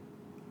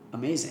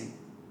 amazing.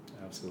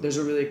 Absolutely. There's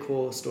a really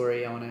cool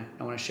story I want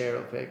to share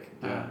real quick.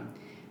 Yeah.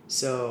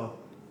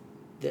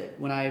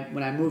 When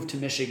I moved to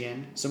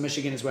Michigan, so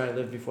Michigan is where I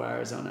lived before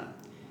Arizona.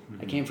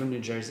 I came from New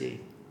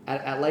Jersey.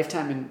 At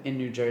Lifetime in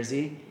New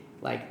Jersey,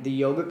 like the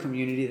yoga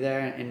community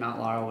there in Mount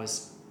Laurel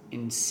was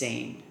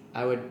insane.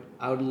 I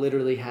would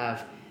literally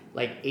have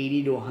like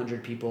 80 to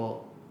 100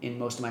 people in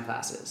most of my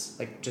classes,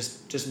 like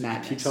just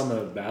madness. You teach on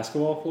the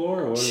basketball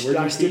floor, or where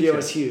our studio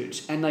was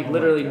huge, and like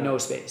literally no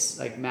space,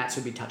 like mats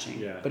would be touching.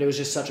 Yeah. But it was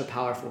just such a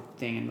powerful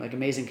thing and like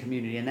amazing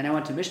community. And then I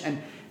went to Michigan,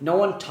 and no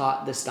one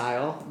taught the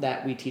style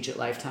that we teach at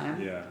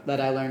Lifetime. Yeah. That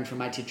I learned from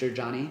my teacher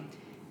Johnny.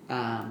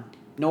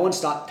 No one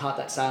taught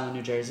that style in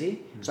New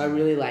Jersey, so I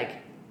really like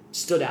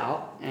stood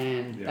out,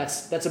 and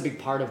that's a big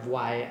part of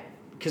why,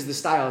 because the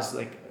style is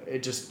like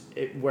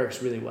it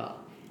works really well,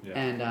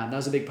 and that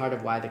was a big part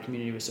of why the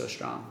community was so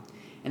strong.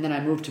 And then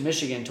I moved to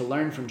Michigan to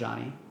learn from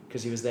Johnny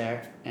because he was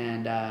there,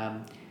 and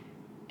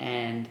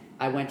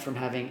I went from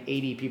having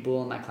 80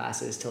 people in my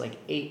classes to like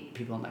 8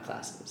 people in my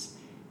classes,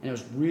 and it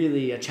was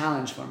really a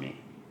challenge for me.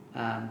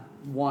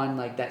 One,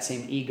 like that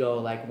same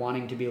ego, like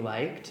wanting to be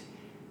liked,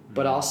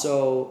 but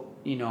also,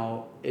 you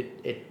know,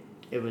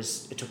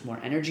 it took more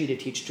energy to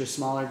teach to a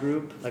smaller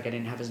group. Like I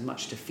didn't have as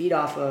much to feed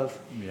off of.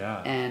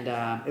 Yeah. And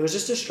it was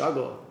just a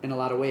struggle in a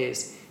lot of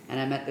ways. And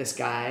I met this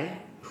guy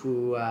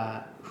who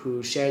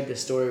shared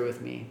this story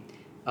with me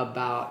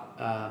about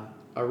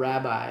a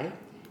rabbi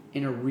he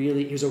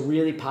was a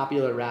really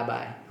popular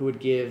rabbi who would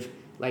give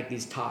like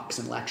these talks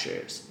and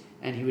lectures,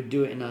 and he would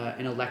do it in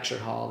a lecture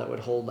hall that would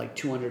hold like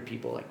 200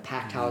 people, like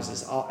packed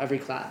houses, every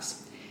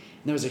class.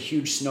 And there was a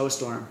huge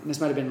snowstorm, and this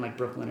might have been like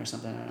Brooklyn or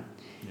something, I don't know.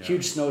 Yeah.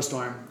 Huge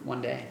snowstorm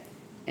one day,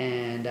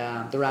 and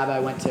the rabbi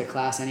went to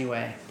class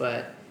anyway,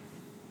 but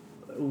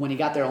when he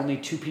got there, only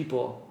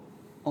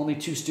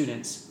 2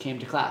 students came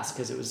to class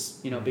because it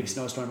was, big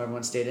snowstorm,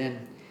 everyone stayed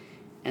in.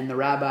 And the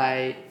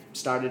rabbi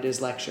started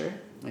his lecture,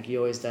 like he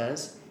always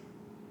does,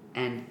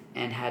 and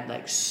had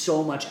like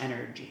so much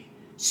energy,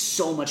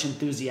 so much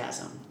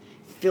enthusiasm,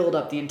 filled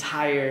up the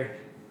entire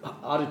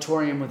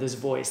auditorium with his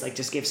voice, like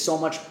just gave so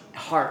much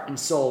heart and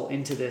soul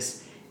into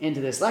this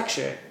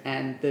lecture.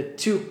 And the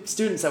 2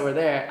 students that were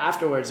there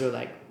afterwards were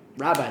like,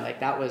 Rabbi, like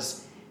that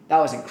was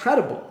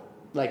incredible,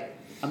 like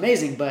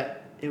amazing,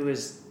 but it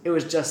was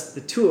just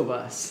the 2 of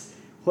us.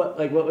 What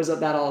was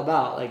that all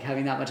about? Like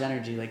having that much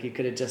energy, like you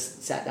could have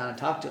just sat down and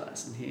talked to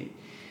us. And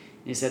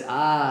he said,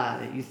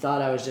 you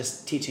thought I was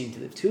just teaching to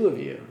the 2 of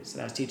you. He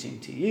said I was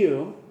teaching to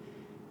you,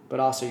 but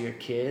also your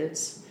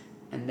kids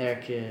and their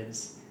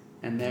kids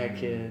and their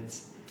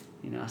kids.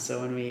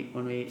 So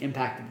when we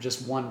impact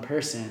just one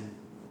person,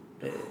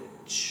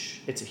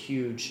 it's a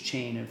huge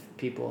chain of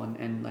people,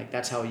 and like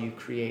that's how you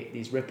create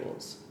these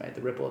ripples, right?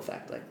 The ripple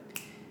effect, like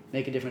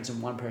make a difference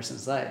in one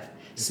person's life.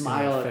 It's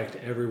Smile, affect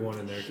everyone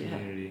in their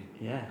community.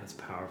 Yeah, that's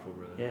powerful,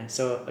 brother. Yeah.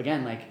 So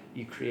again, like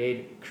you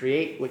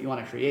create what you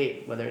want to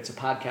create, whether it's a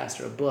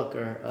podcast or a book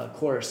or a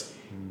course,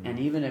 and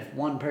even if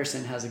one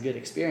person has a good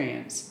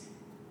experience,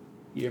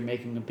 you're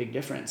making a big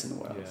difference in the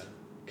world. Yeah.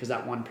 Because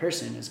that one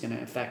person is going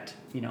to affect,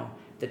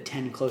 the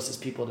 10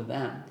 closest people to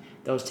them.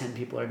 Those 10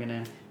 people are going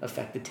to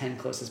affect the 10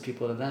 closest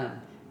people to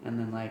them. And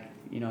then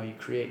you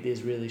create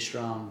these really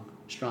strong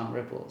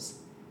ripples.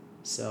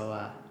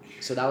 So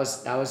that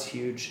was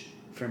huge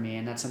for me.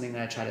 And that's something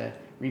that I try to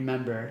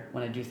remember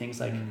when I do things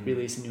like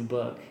release a new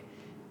book.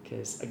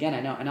 Because again,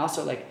 I know, and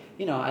also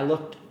I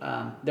looked,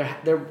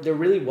 there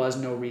really was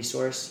no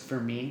resource for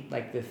me.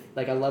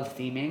 I love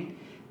theming,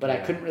 but I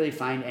couldn't really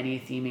find any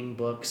theming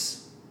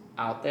books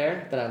out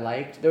there that I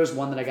liked. There was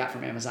one that I got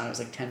from Amazon. It was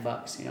like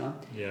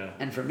 $10, Yeah.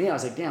 And for me, I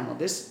was like, damn, well,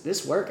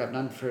 this work I've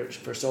done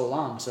for so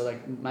long. So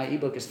my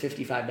ebook is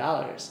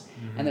 $55.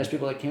 And there's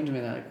people that came to me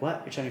and they're like,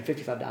 what? You're charging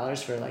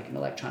 $55 for an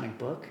electronic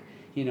book?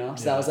 So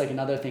that was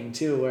another thing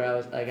too, where I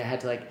was I had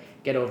to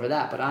get over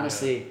that. But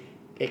honestly,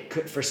 it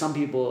could, for some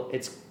people,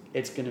 it's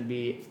going to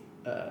be,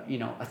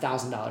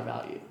 $1,000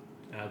 value.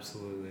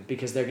 Absolutely.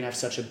 Because they're going to have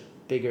such a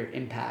bigger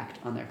impact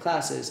on their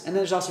classes. And then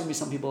there's also going to be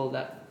some people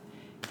that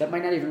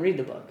might not even read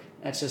the book.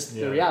 That's just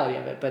the reality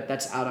of it. But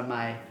that's out of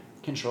my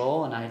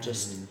control, and I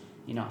just,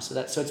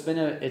 so it's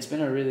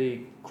been a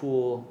really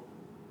cool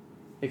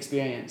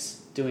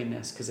experience doing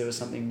this because it was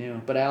something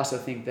new. But I also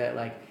think that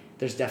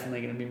there's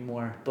definitely going to be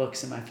more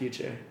books in my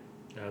future.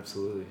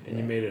 Absolutely, and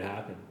you made it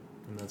happen,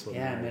 and that's what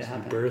matters. I made it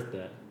happen. You birthed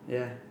that.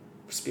 Yeah,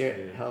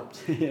 Spirit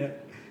helped. Yeah.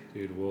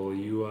 Dude, well,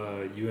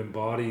 you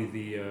embody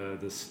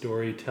the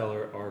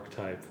storyteller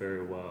archetype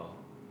very well.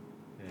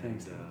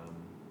 And, thanks.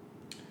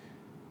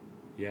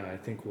 I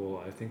think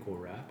we'll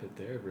wrap it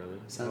there, brother.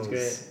 Sounds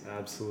great.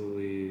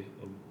 Absolutely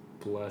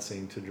a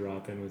blessing to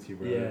drop in with you,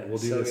 brother. Yeah, we'll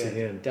do this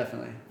again.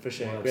 Definitely, for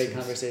sure. Great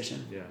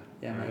conversation. Yeah.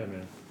 Yeah, all right,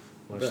 man.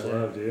 Much brother.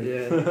 love, dude.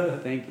 Yeah,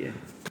 thank you.